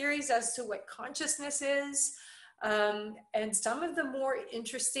lot of theories as to what consciousness is, and some of the more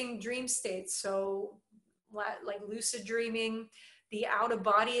interesting dream states. So like lucid dreaming, the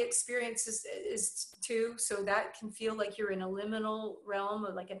out-of-body experience is too. So that can feel like you're in a liminal realm,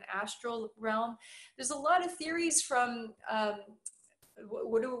 or like an astral realm. There's a lot of theories from,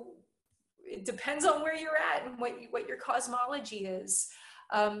 it depends on where you're at and what your cosmology is.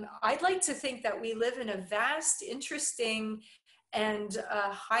 I'd like to think that we live in a vast, interesting, and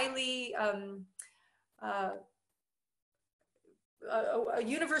highly a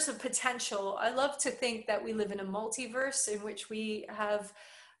universe of potential. I love to think that we live in a multiverse in which we have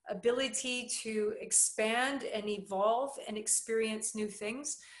ability to expand and evolve and experience new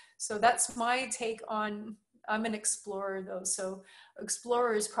things. So that's my take on, I'm an explorer though. So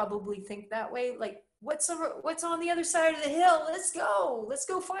explorers probably think that way, like, what's on the other side of the hill? Let's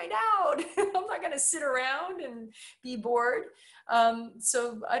go find out. I'm not going to sit around and be bored.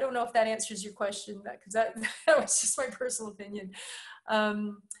 So I don't know if that answers your question, because that was just my personal opinion.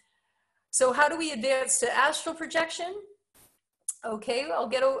 So how do we advance to astral projection? Okay, I'll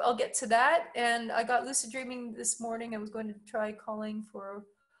get to that. And I got lucid dreaming this morning. I was going to try calling for a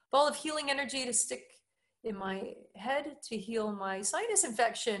ball of healing energy to stick in my head to heal my sinus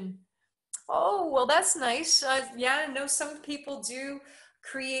infection. Oh, well, that's nice. Yeah, I know some people do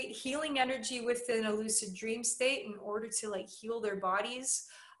create healing energy within a lucid dream state in order to like heal their bodies.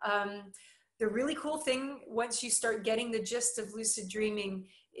 Um, the really cool thing, once you start getting the gist of lucid dreaming,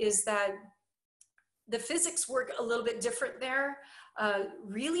 is that the physics work a little bit different there.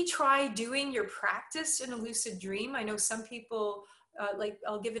 Really try doing your practice in a lucid dream. I know some people, like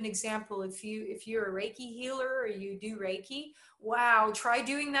I'll give an example. If you're a Reiki healer or you do Reiki, wow, try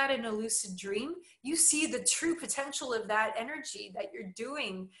doing that in a lucid dream. You see the true potential of that energy that you're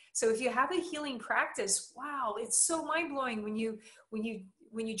doing. So if you have a healing practice, wow, it's so mind-blowing when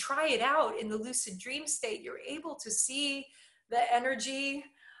you try it out in the lucid dream state. You're able to see the energy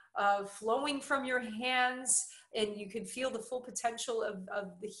flowing from your hands, and you can feel the full potential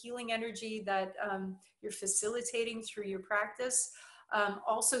of the healing energy that you're facilitating through your practice.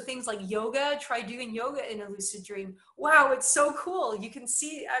 Also things like yoga, try doing yoga in a lucid dream. Wow, it's so cool. You can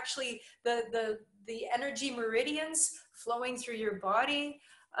see actually the energy meridians flowing through your body.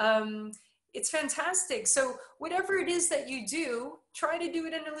 It's fantastic. So whatever it is that you do, try to do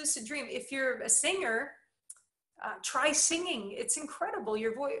it in a lucid dream. If you're a singer, try singing. It's incredible.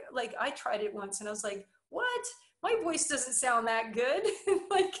 Your voice, like I tried it once and I was like, what? My voice doesn't sound that good.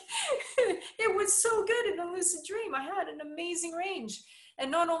 Like it was so good in a lucid dream. I had an amazing range.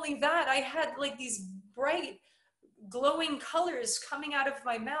 And not only that, I had like these bright glowing colors coming out of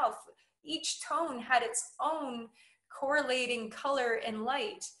my mouth. Each tone had its own correlating color and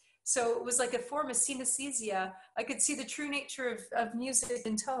light. So it was like a form of synesthesia. I could see the true nature of music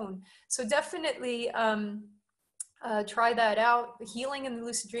and tone. So definitely, try that out, healing in the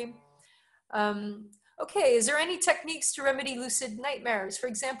lucid dream. Okay, is there any techniques to remedy lucid nightmares? For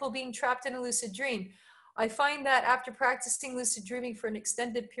example, being trapped in a lucid dream. I find that after practicing lucid dreaming for an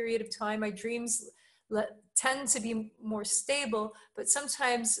extended period of time, my dreams tend to be more stable, but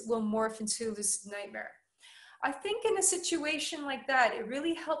sometimes will morph into a lucid nightmare. I think in a situation like that, it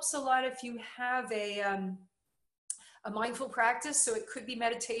really helps a lot if you have a mindful practice. So it could be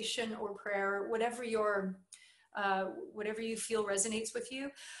meditation or prayer, whatever you feel resonates with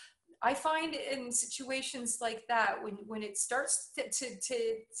you. I find in situations like that, when it starts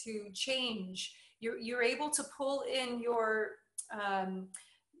to change, you're able to pull in your,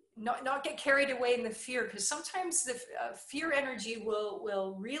 not get carried away in the fear, because sometimes the fear energy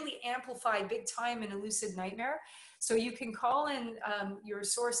will really amplify big time in a lucid nightmare. So you can call in your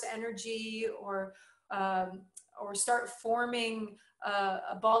source energy, or start forming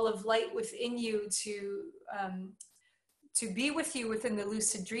a ball of light within you to be with you within the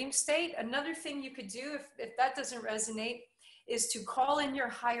lucid dream state. Another thing you could do, if that doesn't resonate, is to call in your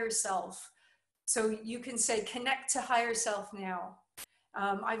higher self. So you can say, connect to higher self now.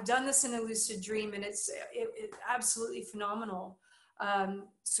 I've done this in a lucid dream, and it's absolutely phenomenal.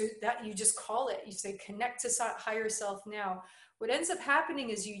 So that you just call it, you say, connect to higher self now. What ends up happening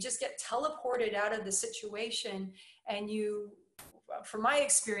is you just get teleported out of the situation, and you, from my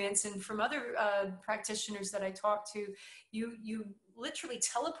experience and from other practitioners that I talk to, you literally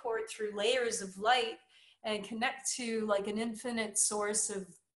teleport through layers of light and connect to like an infinite source of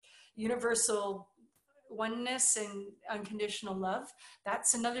universal oneness and unconditional love.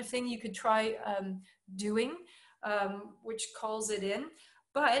 That's another thing you could try doing, which calls it in.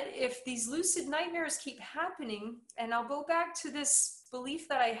 But if these lucid nightmares keep happening, and I'll go back to this belief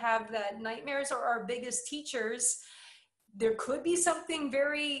that I have that nightmares are our biggest teachers, there could be something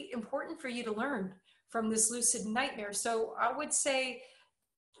very important for you to learn from this lucid nightmare. So I would say,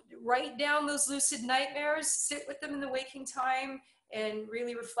 write down those lucid nightmares, sit with them in the waking time, and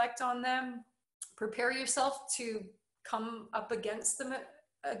really reflect on them. Prepare yourself to come up against them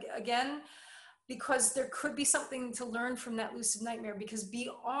again, because there could be something to learn from that lucid nightmare. Because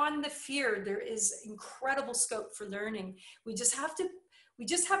beyond the fear, there is incredible scope for learning. We just have to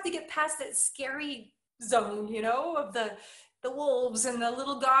get past that scary zone, you know, of the wolves and the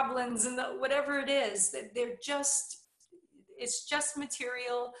little goblins and the whatever it is. That it's just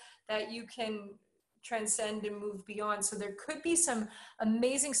material that you can transcend and move beyond. So there could be some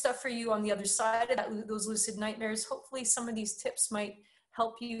amazing stuff for you on the other side of those lucid nightmares. Hopefully some of these tips might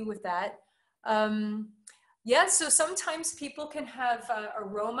help you with that. Yeah, so sometimes people can have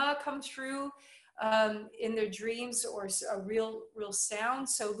aroma come through in their dreams, or a real sound.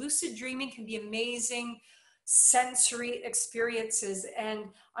 So lucid dreaming can be amazing sensory experiences. And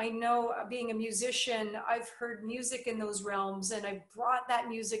I know, being a musician, I've heard music in those realms, and I've brought that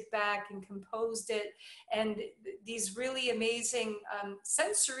music back and composed it, and these really amazing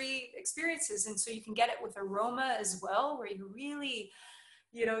sensory experiences. And so you can get it with aroma as well, where you really,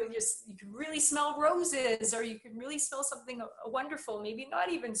 you know, you can really smell roses, or you can really smell something wonderful, maybe not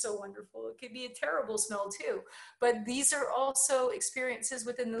even so wonderful. It could be a terrible smell too. But these are also experiences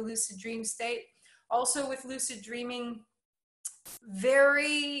within the lucid dream state. Also with lucid dreaming,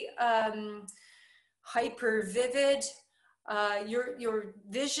 very hyper vivid. Your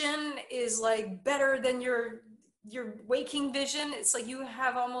vision is like better than your waking vision. It's like you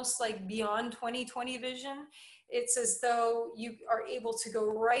have almost like beyond 20/20 vision. It's as though you are able to go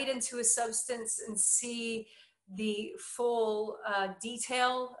right into a substance and see the full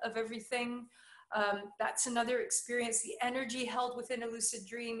detail of everything. That's another experience. The energy held within a lucid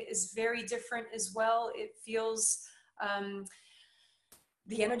dream is very different as well. It feels,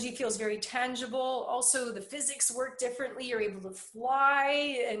 the energy feels very tangible. Also, the physics work differently. You're able to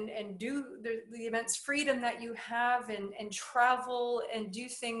fly and do the immense freedom that you have, and travel and do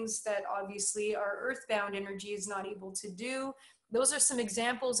things that obviously our earthbound energy is not able to do. Those are some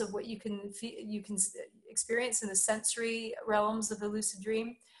examples of what you can experience in the sensory realms of the lucid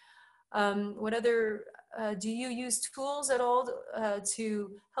dream. What other, do you use tools at all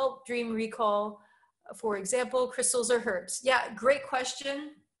to help dream recall? For example, crystals or herbs? Yeah, great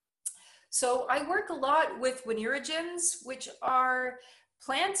question. So I work a lot with wenerogens, which are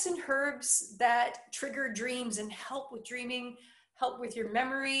plants and herbs that trigger dreams and help with dreaming, help with your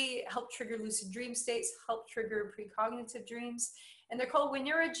memory, help trigger lucid dream states, help trigger precognitive dreams. And they're called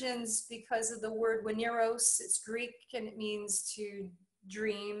wenerogens because of the word weneros. It's Greek and it means to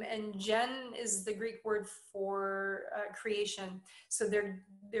dream, and gen is the Greek word for creation. So they're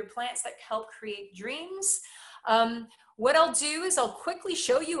plants that help create dreams. What I'll do is I'll quickly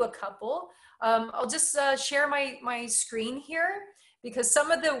show you a couple. I'll just share my screen here, because some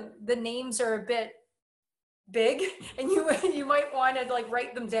of the names are a bit big and you might want to like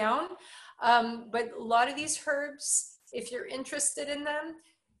write them down. But a lot of these herbs, if you're interested in them,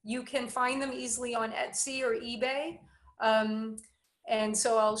 you can find them easily on Etsy or eBay. And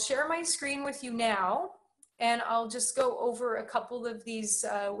so I'll share my screen with you now, and I'll just go over a couple of these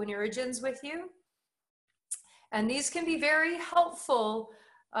wenerogens with you. And these can be very helpful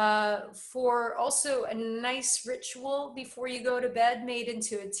for also a nice ritual before you go to bed, made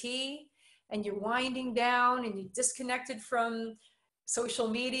into a tea, and you're winding down and you're disconnected from social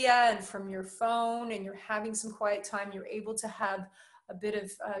media and from your phone, and you're having some quiet time. You're able to have a bit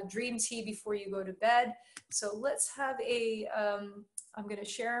of dream tea before you go to bed. So let's have a, I'm gonna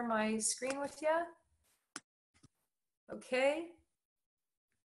share my screen with you. Okay,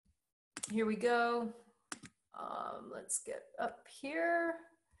 here we go. Let's get up here.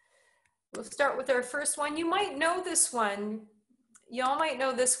 We'll start with our first one. You might know this one. Y'all might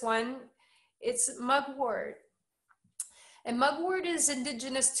know this one. It's mugwort. And mugwort is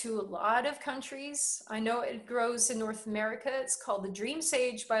indigenous to a lot of countries. I know it grows in North America. It's called the dream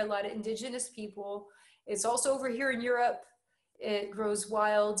sage by a lot of indigenous people. It's also over here in Europe. It grows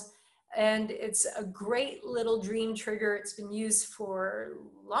wild, and it's a great little dream trigger. It's been used for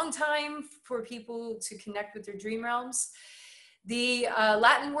a long time for people to connect with their dream realms. The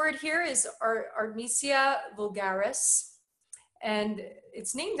Latin word here is Artemisia vulgaris, and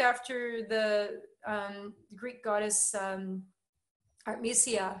it's named after the Greek goddess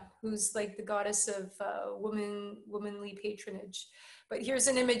Artemisia, who's like the goddess of womanly patronage. But here's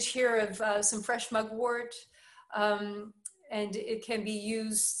an image here of some fresh mugwort, and it can be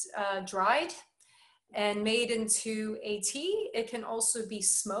used dried and made into a tea. It can also be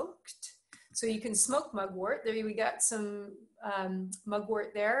smoked. So you can smoke mugwort. There we got some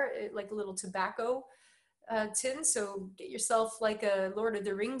mugwort there, like a little tobacco tin. So get yourself like a Lord of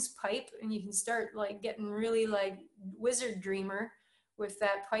the Rings pipe, and you can start like getting really like wizard dreamer with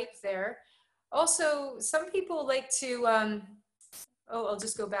that pipe there. Also, some people like to, oh, I'll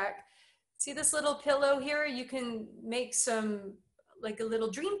just go back. See this little pillow here? You can make some, like a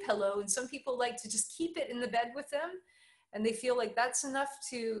little dream pillow, and some people like to just keep it in the bed with them, and they feel like that's enough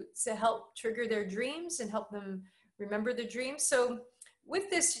to help trigger their dreams and help them remember the dreams. So with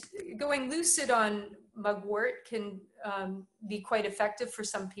this, going lucid on mugwort can be quite effective for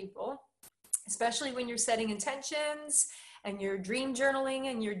some people, especially when you're setting intentions and you're dream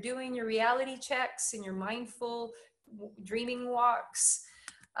journaling and you're doing your reality checks and your mindful dreaming walks.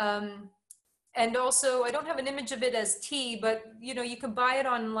 And also, I don't have an image of it as tea, but you know, you can buy it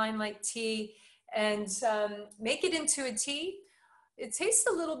online like tea and make it into a tea. It tastes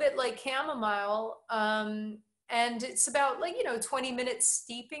a little bit like chamomile, and it's about like, 20 minutes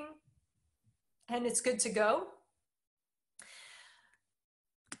steeping, and it's good to go.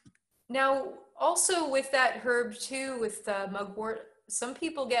 Now, also with that herb too, with mugwort, some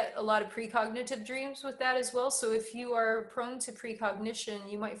people get a lot of precognitive dreams with that as well. So if you are prone to precognition,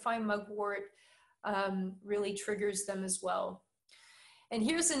 you might find mugwort really triggers them as well. And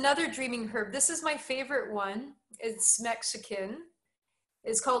here's another dreaming herb. This is my favorite one. It's Mexican.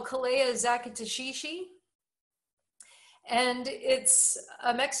 It's called Calea zacatashishi. And it's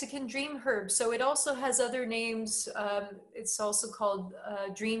a Mexican dream herb. So it also has other names. It's also called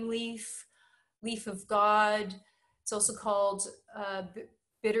dream leaf, leaf of God. It's also called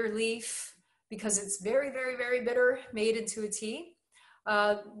bitter leaf because it's very, very, very bitter, made into a tea.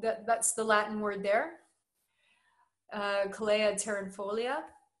 That's the Latin word there. Calea terrenfolia.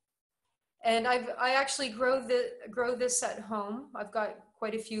 And I actually grow this at home. I've got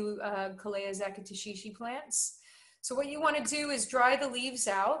quite a few Calea zacatashishi plants. So what you want to do is dry the leaves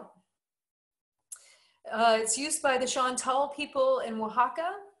out. It's used by the Chantal people in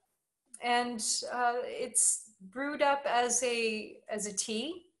Oaxaca, and it's brewed up as a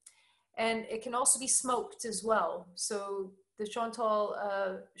tea, and it can also be smoked as well. So the Chantal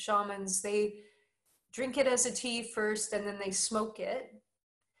shamans, they drink it as a tea first, and then they smoke it.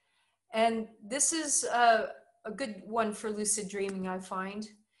 And this is a good one for lucid dreaming, I find.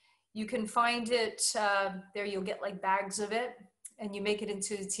 You can find it there. You'll get like bags of it, and you make it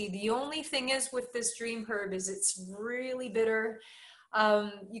into a tea. The only thing is with this dream herb is it's really bitter.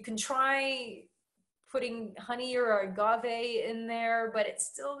 You can try putting honey or agave in there, but it's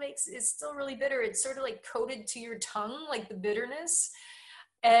still really bitter. It's sort of like coated to your tongue, like the bitterness.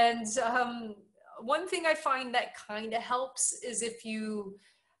 And one thing I find that kind of helps is if you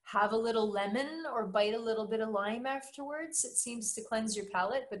have a little lemon or bite a little bit of lime afterwards. It seems to cleanse your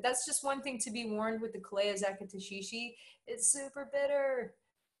palate, but that's just one thing to be warned with the Calea zacatashishi. It's super bitter,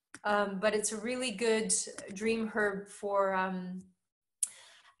 but it's a really good dream herb for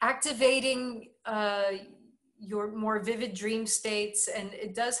activating your more vivid dream states, and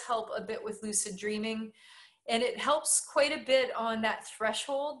it does help a bit with lucid dreaming, and it helps quite a bit on that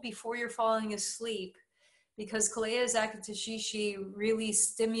threshold before you're falling asleep, because Calea zacatashishi really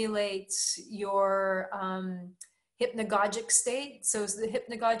stimulates your hypnagogic state. So the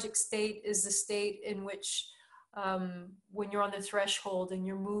hypnagogic state is the state in which when you're on the threshold and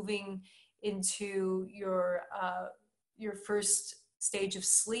you're moving into your first stage of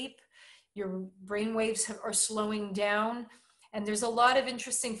sleep, your brain waves are slowing down. And there's a lot of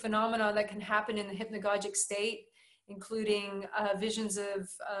interesting phenomena that can happen in the hypnagogic state, including visions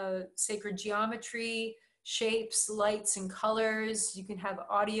of sacred geometry, shapes, lights, and colors. You can have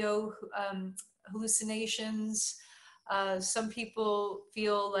audio hallucinations. Some people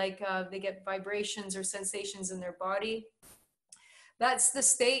feel like they get vibrations or sensations in their body. That's the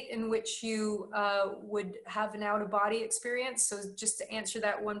state in which you would have an out-of-body experience. So just to answer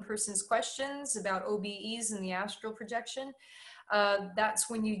that one person's questions about OBEs and the astral projection,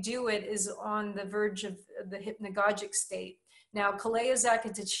 that's when you do it, is on the verge of the hypnagogic state. Now, Calea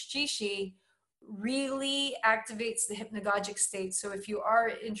zacatashishi really activates the hypnagogic state. So if you are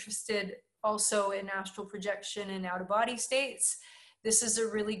interested also in astral projection and out-of-body states, this is a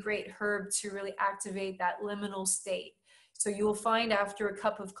really great herb to really activate that liminal state. So you will find after a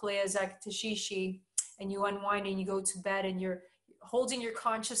cup of Calea zacatashishi and you unwind and you go to bed and you're holding your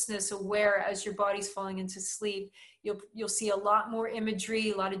consciousness aware as your body's falling into sleep, you'll see a lot more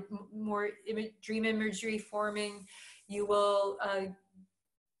imagery, a lot of more dream imagery forming. You will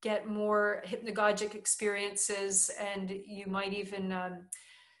get more hypnagogic experiences, and you might even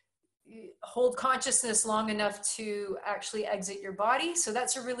hold consciousness long enough to actually exit your body. So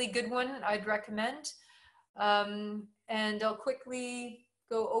that's a really good one I'd recommend. And I'll quickly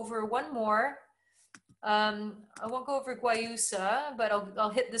go over one more. I won't go over guayusa, but I'll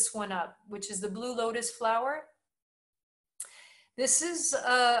hit this one up, which is the blue lotus flower. This is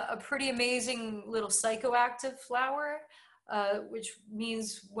a pretty amazing little psychoactive flower, which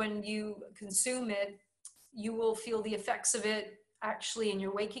means when you consume it, you will feel the effects of it actually in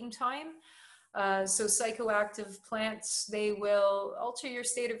your waking time. So psychoactive plants, they will alter your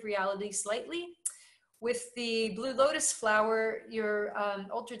state of reality slightly. With the blue lotus flower, your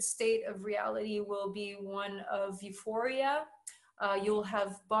altered state of reality will be one of euphoria. You'll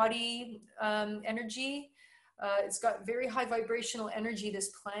have body energy. It's got very high vibrational energy, this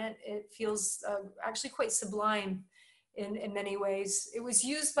plant. It feels actually quite sublime in many ways. It was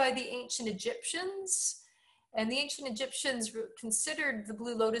used by the ancient Egyptians, and the ancient Egyptians considered the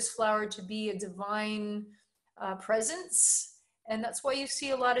blue lotus flower to be a divine presence. And that's why you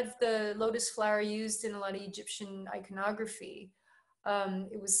see a lot of the lotus flower used in a lot of Egyptian iconography.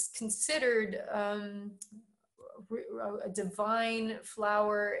 It was considered a divine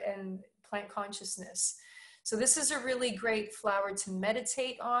flower and plant consciousness. So this is a really great flower to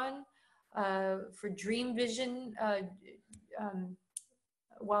meditate on, for dream vision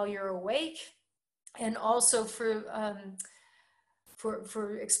while you're awake, and also for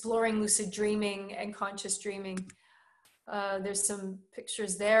exploring lucid dreaming and conscious dreaming. There's some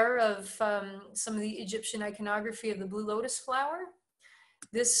pictures there of some of the Egyptian iconography of the blue lotus flower.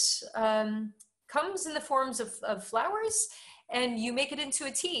 This comes in the forms of flowers, and you make it into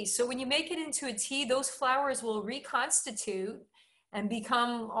a tea. So when you make it into a tea, those flowers will reconstitute and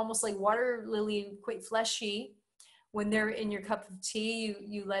become almost like water lily, quite fleshy. When they're in your cup of tea,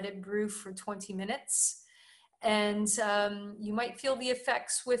 you let it brew for 20 minutes. And you might feel the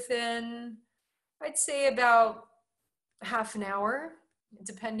effects within, I'd say, about half an hour,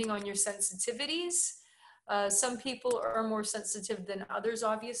 depending on your sensitivities. Some people are more sensitive than others,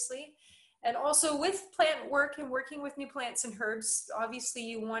 obviously. And also with plant work and working with new plants and herbs, obviously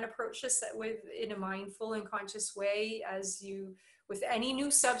you want to approach this in a mindful and conscious way. As you, with any new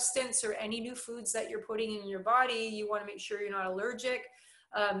substance or any new foods that you're putting in your body, you want to make sure you're not allergic.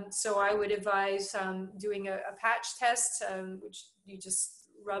 So I would advise doing a patch test, which you just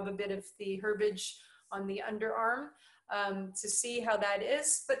rub a bit of the herbage on the underarm to see how that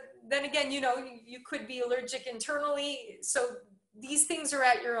is. But then again, you could be allergic internally. So these things are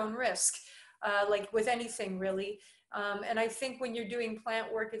at your own risk, like with anything really. And I think when you're doing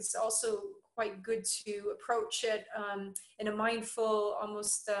plant work, it's also quite good to approach it in a mindful,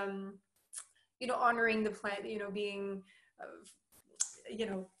 almost, honoring the plant, being,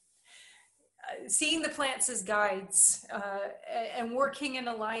 seeing the plants as guides and working in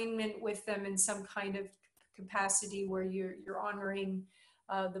alignment with them in some kind of capacity where you're honoring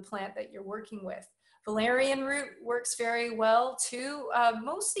the plant that you're working with. Valerian root works very well too,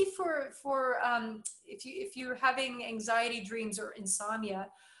 mostly for if you're having anxiety dreams or insomnia.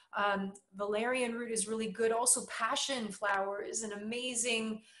 Valerian root is really good. Also, passion flower is an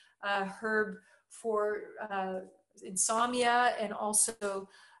amazing herb for insomnia and also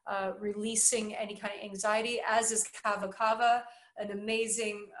releasing any kind of anxiety, as is kava kava, an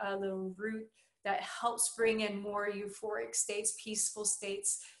amazing little root that helps bring in more euphoric states, peaceful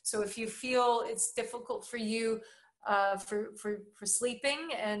states. So if you feel it's difficult for you for sleeping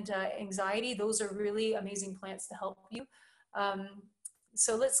and anxiety, those are really amazing plants to help you.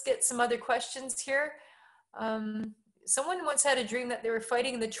 So let's get some other questions here. Someone once had a dream that they were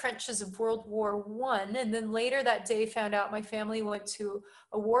fighting in the trenches of World War I, and then later that day found out my family went to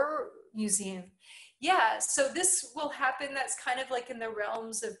a war museum. Yeah, so this will happen. That's kind of like in the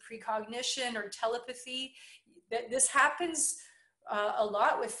realms of precognition or telepathy. That this happens a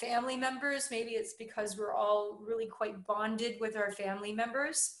lot with family members. Maybe it's because we're all really quite bonded with our family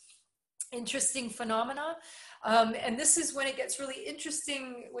members. Interesting phenomena. And this is when it gets really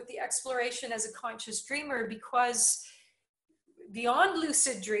interesting with the exploration as a conscious dreamer, because beyond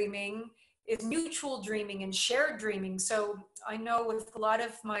lucid dreaming is mutual dreaming and shared dreaming. So I know with a lot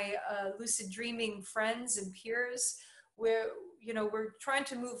of my lucid dreaming friends and peers, we're trying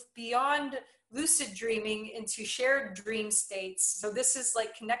to move beyond lucid dreaming into shared dream states. So this is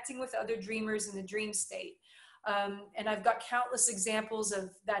like connecting with other dreamers in the dream state. And I've got countless examples of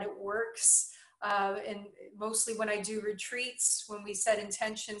that it works. And mostly when I do retreats, when we set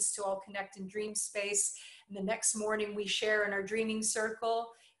intentions to all connect in dream space, and the next morning we share in our dreaming circle,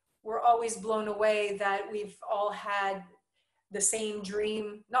 we're always blown away that we've all had the same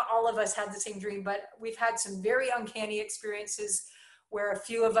dream. Not all of us had the same dream, but we've had some very uncanny experiences where a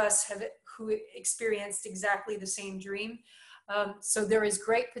few of us have who experienced exactly the same dream. So there is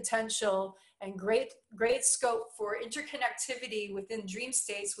great potential and great scope for interconnectivity within dream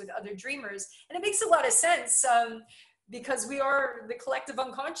states with other dreamers. And it makes a lot of sense because we are the collective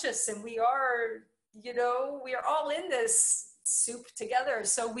unconscious, and we are all in this soup together.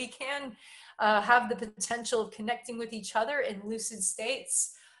 So we can have the potential of connecting with each other in lucid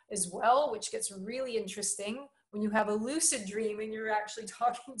states as well, which gets really interesting when you have a lucid dream and you're actually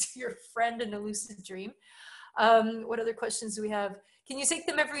talking to your friend in a lucid dream. What other questions do we have? Can you take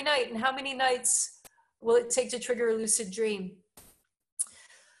them every night? And how many nights will it take to trigger a lucid dream?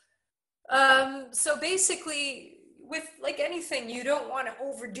 So basically, with like anything, you don't want to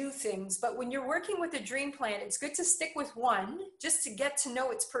overdo things, but when you're working with a dream plant, it's good to stick with one just to get to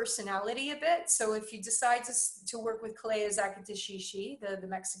know its personality a bit. So if you decide to work with Kalea Zacatishishi, the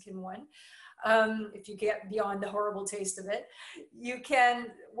Mexican one, if you get beyond the horrible taste of it, you can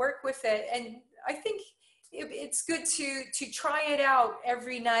work with it. And I think it's good to try it out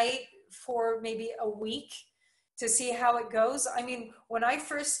every night for maybe a week to see how it goes. I mean, when I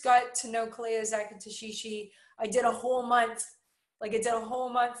first got to know Kalea Zakatashishi, I did a whole month, like I did a whole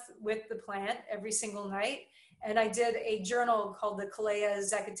month with the plant every single night. And I did a journal called the Kalea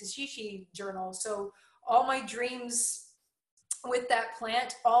Zakatashishi journal. So all my dreams with that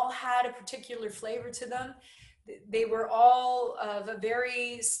plant all had a particular flavor to them. They were all of a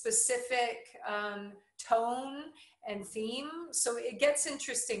very specific tone and theme. So it gets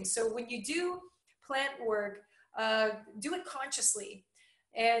interesting. So when you do plant work, do it consciously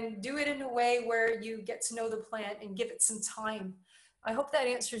and do it in a way where you get to know the plant and give it some time. I hope that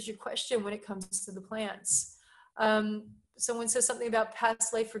answers your question when it comes to the plants. Someone says something about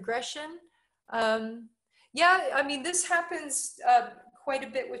past life regression. Yeah, I mean, this happens quite a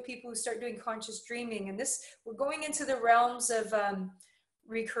bit with people who start doing conscious dreaming, and this, we're going into the realms of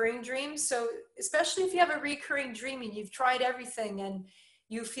recurring dreams. So especially if you have a recurring dream and you've tried everything and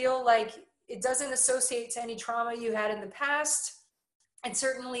you feel like it doesn't associate to any trauma you had in the past, it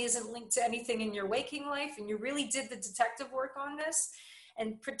certainly isn't linked to anything in your waking life, and you really did the detective work on this.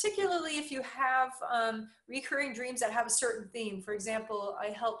 And particularly if you have recurring dreams that have a certain theme. For example, I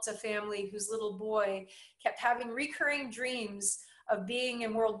helped a family whose little boy kept having recurring dreams of being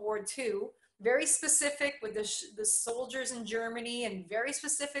in World War II, very specific with the soldiers in Germany, and very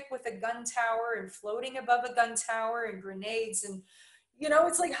specific with a gun tower and floating above a gun tower and grenades. And, you know,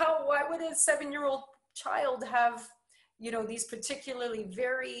 it's like, why would a 7-year-old child have, you know, these particularly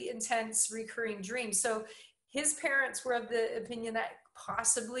very intense recurring dreams? So his parents were of the opinion that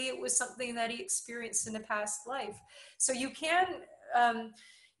possibly it was something that he experienced in a past life. So you can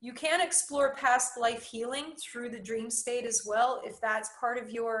explore past life healing through the dream state as well, if that's part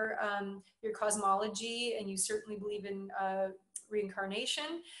of your cosmology, and you certainly believe in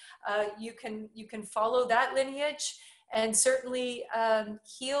reincarnation. You can follow that lineage and certainly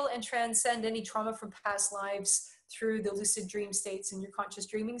heal and transcend any trauma from past lives through the lucid dream states and your conscious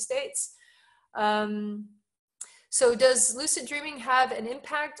dreaming states. So does lucid dreaming have an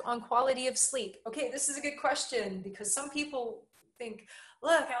impact on quality of sleep? Okay, this is a good question, because some people think,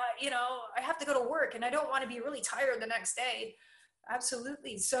 look, you know, I have to go to work and I don't want to be really tired the next day.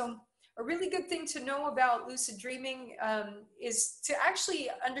 Absolutely. So a really good thing to know about lucid dreaming is to actually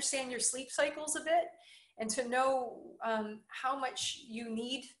understand your sleep cycles a bit, and to know how much you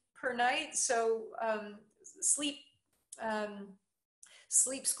need per night. So sleep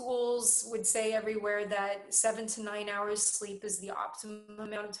schools would say everywhere that 7 to 9 hours sleep is the optimum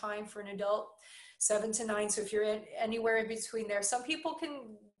amount of time for an adult, 7 to 9. So if you're anywhere in between there, some people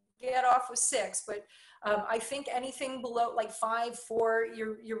can get off with 6, but I think anything below like 5, 4,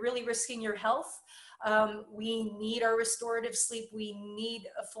 you're really risking your health. We need our restorative sleep. We need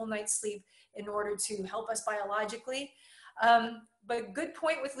a full night's sleep in order to help us biologically. But good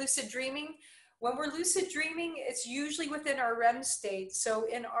point with lucid dreaming. When we're lucid dreaming, it's usually within our REM state. So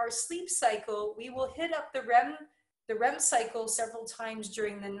in our sleep cycle, we will hit up the REM cycle several times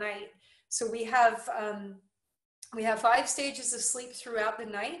during the night. So we have 5 stages of sleep throughout the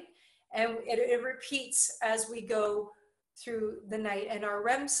night, and it repeats as we go through the night. And our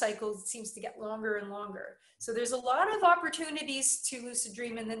REM cycle seems to get longer and longer. So there's a lot of opportunities to lucid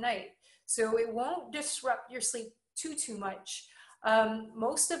dream in the night. So it won't disrupt your sleep too much.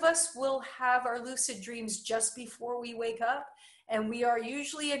 Most of us will have our lucid dreams just before we wake up, and we are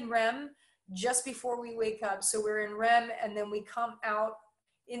usually in REM just before we wake up. So we're in REM, and then we come out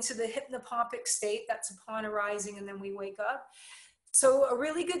into the hypnopompic state. That's upon arising, and then we wake up. So a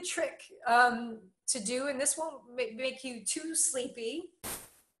really good trick to do, and this won't make you too sleepy,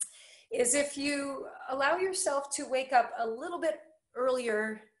 is if you allow yourself to wake up a little bit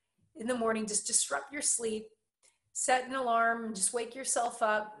earlier in the morning, just disrupt your sleep. Set an alarm, just wake yourself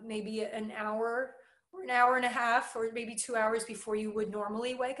up maybe an hour or an hour and a half, or maybe 2 hours before you would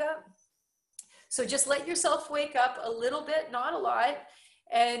normally wake up. So just let yourself wake up a little bit, not a lot,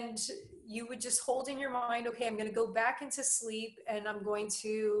 and you would just hold in your mind, okay, I'm going to go back into sleep, and I'm going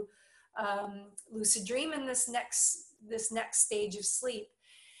to lucid dream in this next stage of sleep.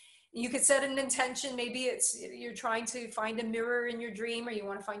 You could set an intention. Maybe it's you're trying to find a mirror in your dream, or you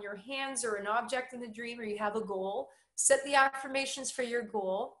want to find your hands or an object in the dream, or you have a goal. Set the affirmations for your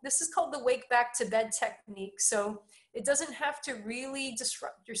goal. This is called the wake back to bed technique. So it doesn't have to really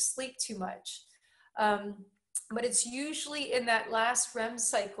disrupt your sleep too much. But it's usually in that last REM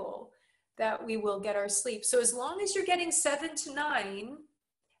cycle that we will get our sleep. So as long as you're getting 7 to 9,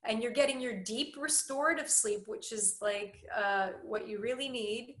 and you're getting your deep restorative sleep, which is like what you really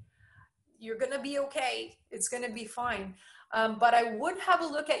need, you're going to be okay. It's going to be fine. But I would have a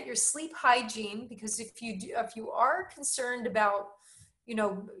look at your sleep hygiene, because if you are concerned about,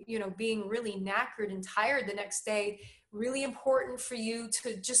 being really knackered and tired the next day, really important for you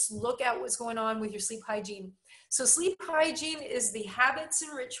to just look at what's going on with your sleep hygiene. So sleep hygiene is the habits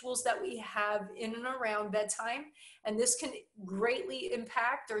and rituals that we have in and around bedtime, and this can greatly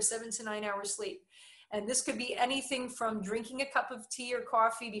impact our 7 to 9 hour sleep. And this could be anything from drinking a cup of tea or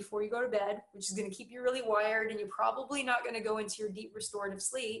coffee before you go to bed, which is going to keep you really wired and you're probably not going to go into your deep restorative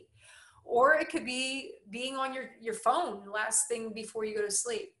sleep. Or it could be being on your phone last thing before you go to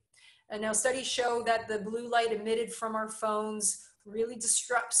sleep. And now studies show that the blue light emitted from our phones really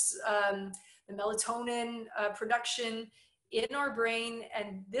disrupts the melatonin production in our brain,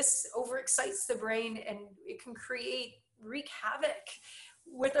 and this overexcites the brain and it can wreak havoc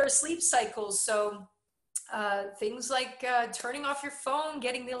with our sleep cycles. So things like turning off your phone,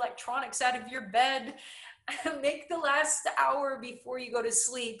 getting the electronics out of your bed, make the last hour before you go to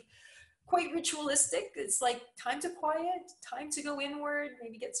sleep quite ritualistic. It's like time to quiet, time to go inward,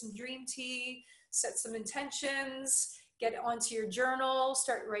 maybe get some dream tea, set some intentions, get onto your journal,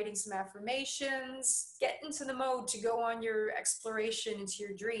 start writing some affirmations, get into the mode to go on your exploration into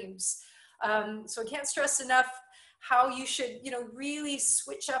your dreams. So I can't stress enough how you should, really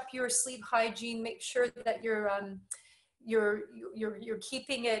switch up your sleep hygiene. Make sure that you're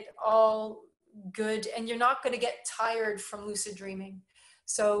keeping it all good, and you're not going to get tired from lucid dreaming.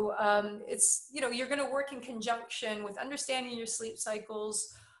 So it's, you're going to work in conjunction with understanding your sleep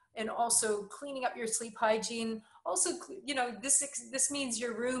cycles and also cleaning up your sleep hygiene. Also, this means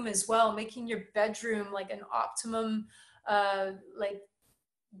your room as well, making your bedroom like an optimum like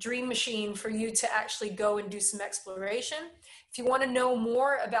dream machine for you to actually go and do some exploration. If you want to know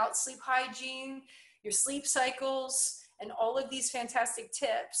more about sleep hygiene, your sleep cycles, and all of these fantastic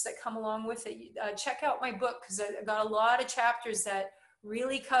tips that come along with it, check out my book, because I've got a lot of chapters that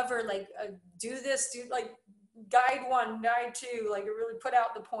really cover like do like guide 1, guide 2, like really put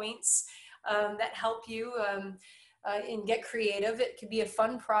out the points that help you and get creative. It could be a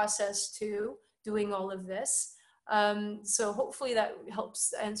fun process too, doing all of this. So hopefully that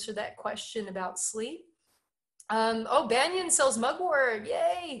helps answer that question about sleep. Oh, Banyen sells mugwort,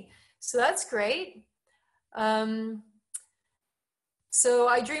 yay! So that's great. So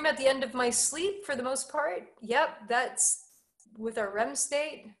I dream at the end of my sleep for the most part. Yep, that's with our REM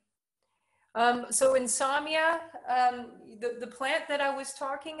state. So insomnia, the plant that I was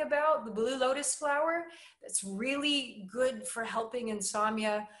talking about, the blue lotus flower, that's really good for helping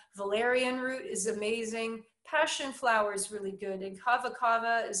insomnia. Valerian root is amazing. Passion flower is really good, and kava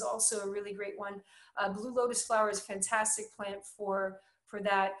kava is also a really great one. Blue lotus flower is a fantastic plant for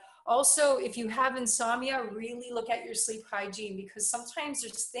that. Also, if you have insomnia, really look at your sleep hygiene, because sometimes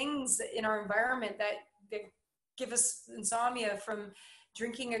there's things in our environment that give us insomnia, from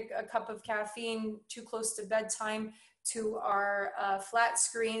drinking a cup of caffeine too close to bedtime, to our flat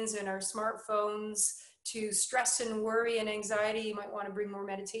screens and our smartphones, to stress and worry and anxiety. You might want to bring more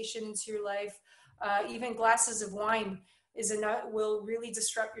meditation into your life. Even glasses of wine will really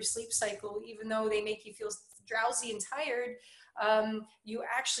disrupt your sleep cycle. Even though they make you feel drowsy and tired, you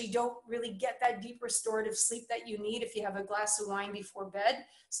actually don't really get that deep restorative sleep that you need if you have a glass of wine before bed.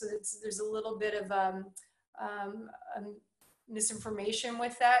 So there's a little bit of misinformation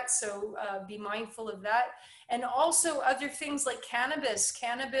with that. So be mindful of that. And also other things like cannabis.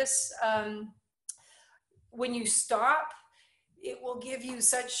 Cannabis, when you stop, it will give you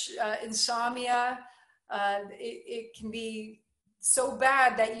such insomnia. It can be so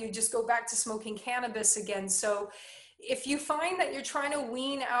bad that you just go back to smoking cannabis again. So if you find that you're trying to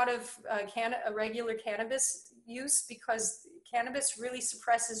wean out of a regular cannabis use, because cannabis really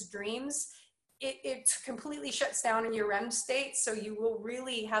suppresses dreams, it completely shuts down in your REM state. So you will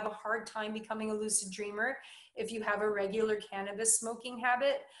really have a hard time becoming a lucid dreamer if you have a regular cannabis smoking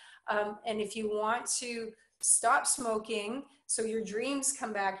habit. And if you want to stop smoking so your dreams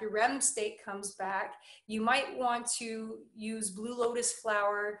come back, your REM state comes back, you might want to use blue lotus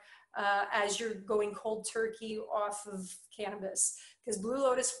flower as you're going cold turkey off of cannabis, because blue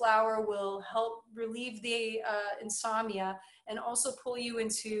lotus flower will help relieve the insomnia and also pull you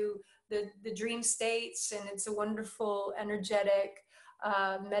into the dream states. And it's a wonderful, energetic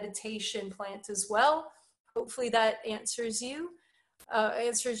meditation plant as well. Hopefully that answers your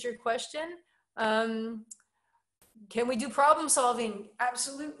question. Can we do problem solving?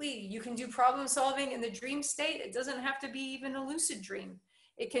 Absolutely. You can do problem solving in the dream state. It doesn't have to be even a lucid dream.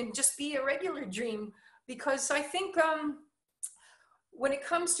 It can just be a regular dream, because I think when it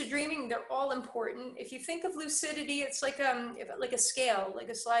comes to dreaming, they're all important. If you think of lucidity, it's like a scale, like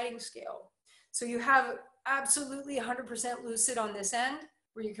a sliding scale. So you have absolutely 100% lucid on this end,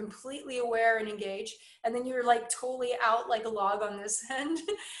 where you're completely aware and engaged, and then you're like totally out like a log on this end.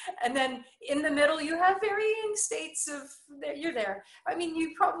 And then in the middle you have varying states of, you're there. I mean,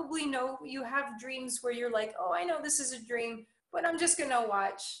 you probably know you have dreams where you're like, oh, I know this is a dream, but I'm just gonna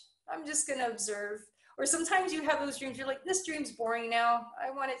watch, I'm just gonna observe. Or sometimes you have those dreams, you're like, this dream's boring now,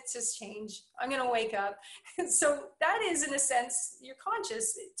 I want it to change, I'm gonna wake up. So that is, in a sense, you're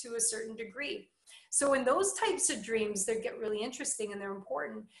conscious to a certain degree. So in those types of dreams, they get really interesting and they're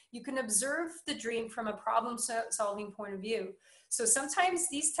important. You can observe the dream from a problem-solving point of view. So sometimes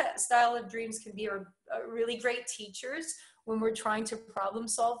these style of dreams can be really great teachers when we're trying to problem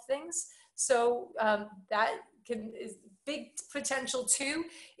solve things. So that is big potential too,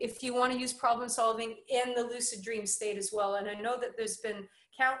 if you want to use problem solving in the lucid dream state as well. And I know that there's been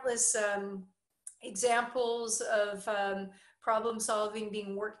countless examples of problem solving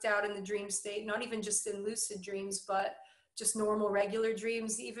being worked out in the dream state, not even just in lucid dreams, but just normal regular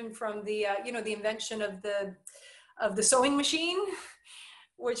dreams, even from the the invention of the sewing machine,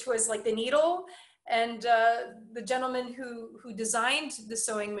 which was like the needle. And the gentleman who designed the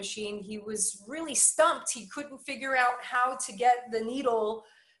sewing machine, he was really stumped. He couldn't figure out how to get the needle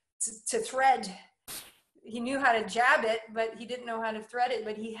to thread. He knew how to jab it, but he didn't know how to thread it.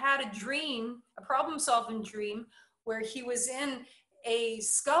 But he had a dream, a problem-solving dream, where he was in a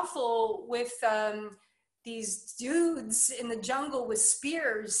scuffle with these dudes in the jungle with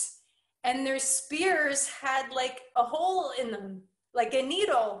spears, and their spears had like a hole in them, like a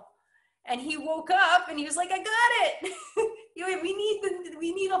needle. And he woke up and he was like, I got it.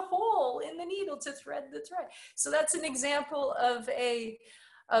 we need a hole in the needle to thread the thread. So that's an example of a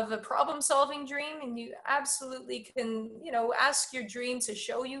problem-solving dream, and you absolutely can, ask your dream to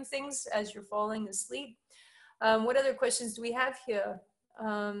show you things as you're falling asleep. What other questions do we have here?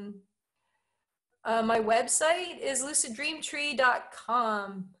 My website is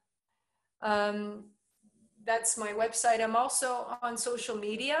luciddreamtree.com. That's my website. I'm also on social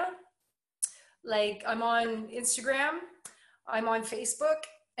media. Like, I'm on Instagram, I'm on Facebook,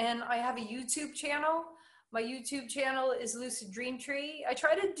 and I have a YouTube channel. My YouTube channel is Lucid Dream Tree. I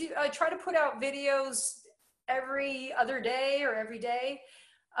try to put out videos every other day or every day.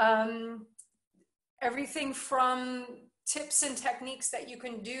 Everything from tips and techniques that you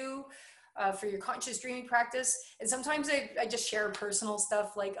can do for your conscious dreaming practice. And sometimes I just share personal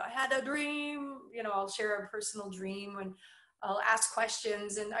stuff, like I had a dream, I'll share a personal dream, and I'll ask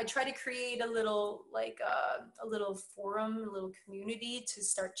questions, and I try to create a little, like a little forum, a little community to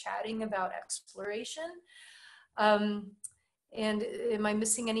start chatting about exploration. And am I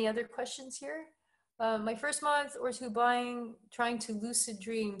missing any other questions here? My first month or two trying to lucid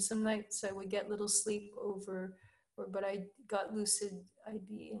dream. Some nights I would get little sleep but I got lucid, I'd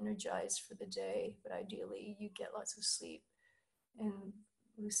be energized for the day, but ideally you get lots of sleep and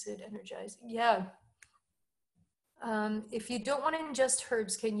lucid energized. Yeah. If you don't want to ingest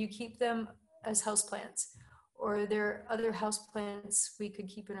herbs, can you keep them as houseplants? Or are there other houseplants we could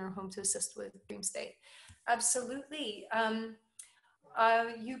keep in our home to assist with dream state? Absolutely. I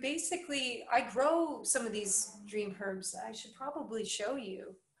grow some of these dream herbs. I should probably show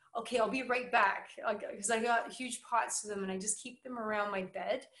you. Okay, I'll be right back, because I got huge pots of them and I just keep them around my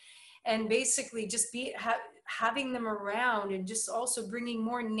bed. And basically just having them around, and just also bringing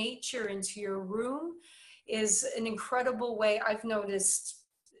more nature into your room is an incredible way. I've noticed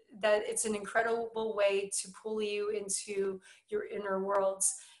that it's an incredible way to pull you into your inner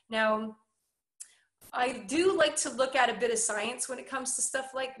worlds. Now, I do like to look at a bit of science when it comes to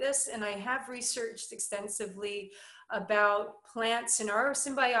stuff like this, and I have researched extensively about plants and our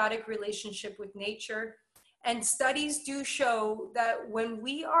symbiotic relationship with nature. And studies do show that when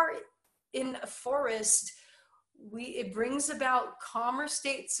we are in a forest, it brings about calmer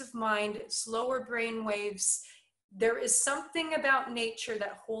states of mind, slower brain waves. There is something about nature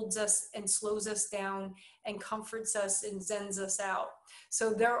that holds us and slows us down and comforts us and zens us out.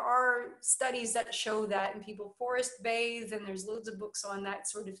 So there are studies that show that, and people forest bathe, and there's loads of books on that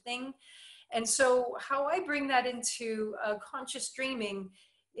sort of thing. And so how I bring that into conscious dreaming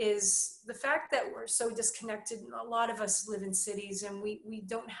is the fact that we're so disconnected. A lot of us live in cities, and we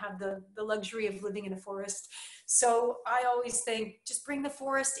don't have the luxury of living in a forest. So I always think, just bring the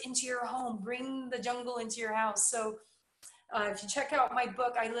forest into your home, bring the jungle into your house. So if you check out my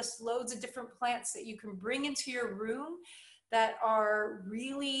book, I list loads of different plants that you can bring into your room that are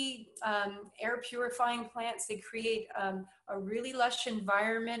really air purifying plants. They create a really lush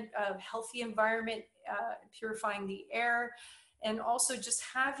environment, a healthy environment, purifying the air. And also just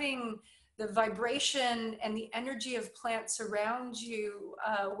having the vibration and the energy of plants around you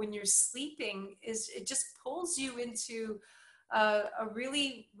when you're sleeping it just pulls you into a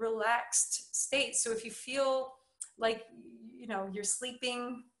really relaxed state. So if you feel like, you know, you're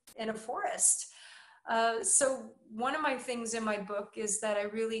sleeping in a forest. So one of my things in my book is that I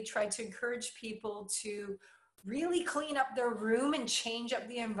really try to encourage people to really clean up their room and change up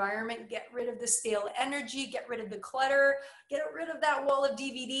the environment, get rid of the stale energy, get rid of the clutter, get rid of that wall of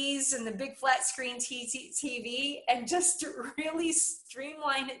DVDs and the big flat screen TV, and just really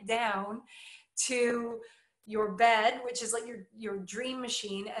streamline it down to your bed, which is like your dream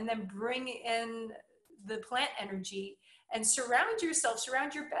machine, and then bring in the plant energy and surround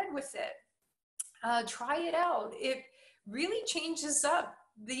your bed with it. Try it out. It really changes up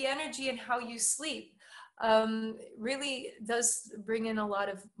the energy and how you sleep. Really does bring in a lot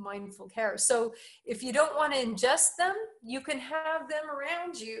of mindful care. So if you don't want to ingest them, you can have them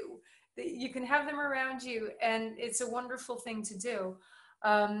around you. You can have them around you, and it's a wonderful thing to do.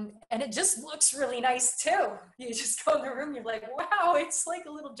 And it just looks really nice too. You just go in the room, you're like, wow, it's like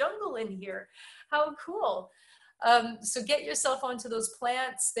a little jungle in here. How cool. So get yourself onto those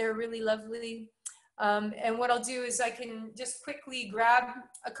plants. They're really lovely. And what I'll do is I can just quickly grab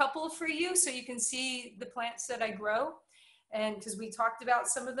a couple for you so you can see the plants that I grow, and because we talked about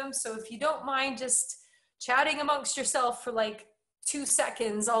some of them. So if you don't mind just chatting amongst yourself for like 2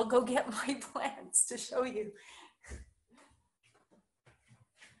 seconds, I'll go get my plants to show you.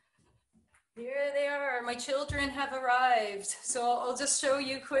 Here they are. My children have arrived. So I'll just show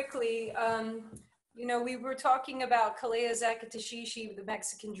you quickly. You know, we were talking about Calea zacatashishi, the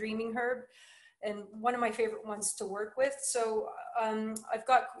Mexican dreaming herb, and one of my favorite ones to work with. So I've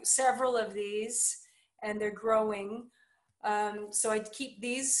got several of these, and they're growing. So I keep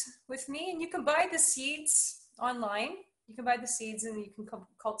these with me, and you can buy the seeds online. You can buy the seeds and you can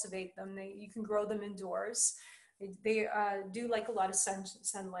cultivate them. You can grow them indoors. They do like a lot of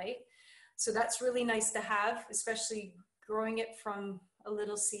sunlight. So that's really nice to have, especially growing it from a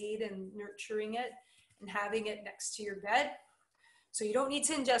little seed and nurturing it and having it next to your bed. So you don't need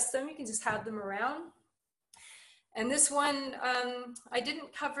to ingest them, you can just have them around. And this one, I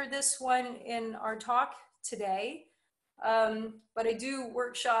didn't cover this one in our talk today, but I do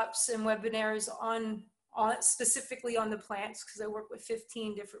workshops and webinars on specifically on the plants, because I work with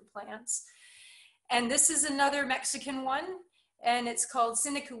 15 different plants. And this is another Mexican one, and it's called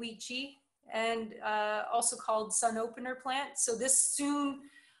Sinacuichi, and also called sun opener plant. So this soon,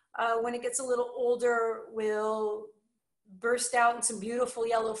 when it gets a little older, will burst out in some beautiful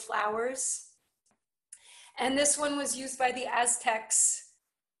yellow flowers. And this one was used by the Aztecs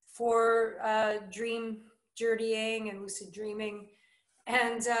for dream journeying and lucid dreaming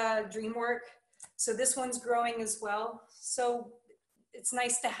and dream work. So this one's growing as well. So it's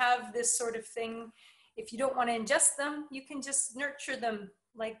nice to have this sort of thing. If you don't want to ingest them, you can just nurture them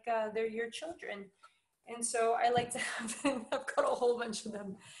like they're your children. And so I like to have them. I've got a whole bunch of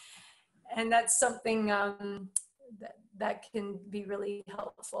them. And that's something that can be really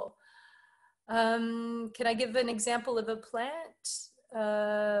helpful. Can I give an example of a plant?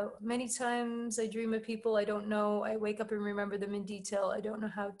 Many times I dream of people I don't know. I wake up and remember them in detail. I don't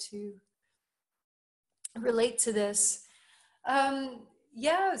know how to relate to this.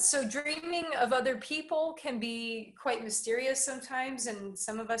 Yeah, so dreaming of other people can be quite mysterious sometimes, and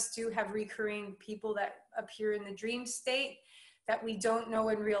some of us do have recurring people that appear in the dream state that we don't know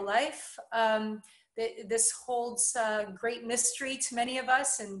in real life. This holds great mystery to many of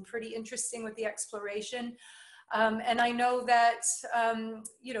us, and pretty interesting with the exploration. And I know that,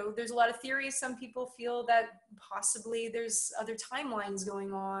 you know, there's a lot of theories. Some people feel that possibly there's other timelines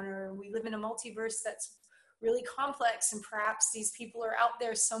going on, or we live in a multiverse that's really complex, and perhaps these people are out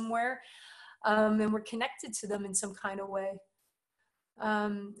there somewhere, and we're connected to them in some kind of way.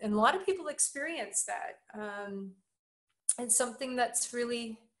 And a lot of people experience that. It's something that's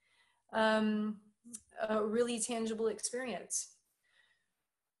really a really tangible experience.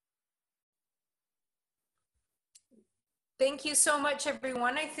 Thank you so much,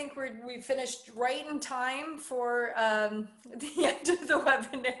 everyone. I think we finished right in time for the end of the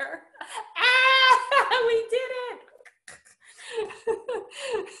webinar. We did it!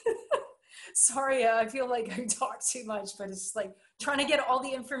 Sorry, I feel like I talk too much, but it's like trying to get all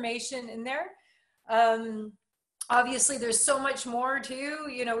the information in there. Obviously, there's so much more too.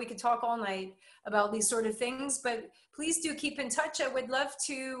 You know, we could talk all night about these sort of things, but please do keep in touch. I would love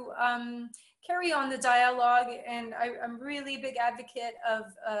to carry on the dialogue, and I'm really a big advocate of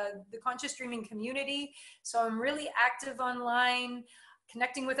the conscious dreaming community. So I'm really active online,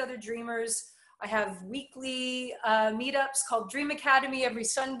 connecting with other dreamers. I have weekly meetups called Dream Academy every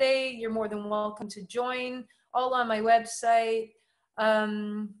Sunday. You're more than welcome to join, all on my website.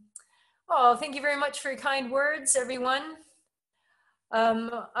 Oh, thank you very much for your kind words, everyone.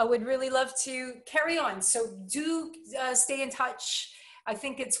 I would really love to carry on. So do stay in touch. I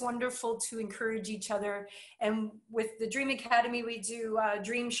think it's wonderful to encourage each other. And with the Dream Academy, we do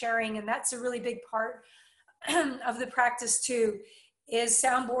dream sharing, and that's a really big part of the practice too, is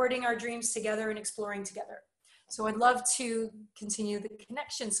soundboarding our dreams together and exploring together. So I'd love to continue the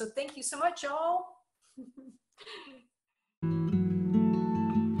connection. So thank you so much, all.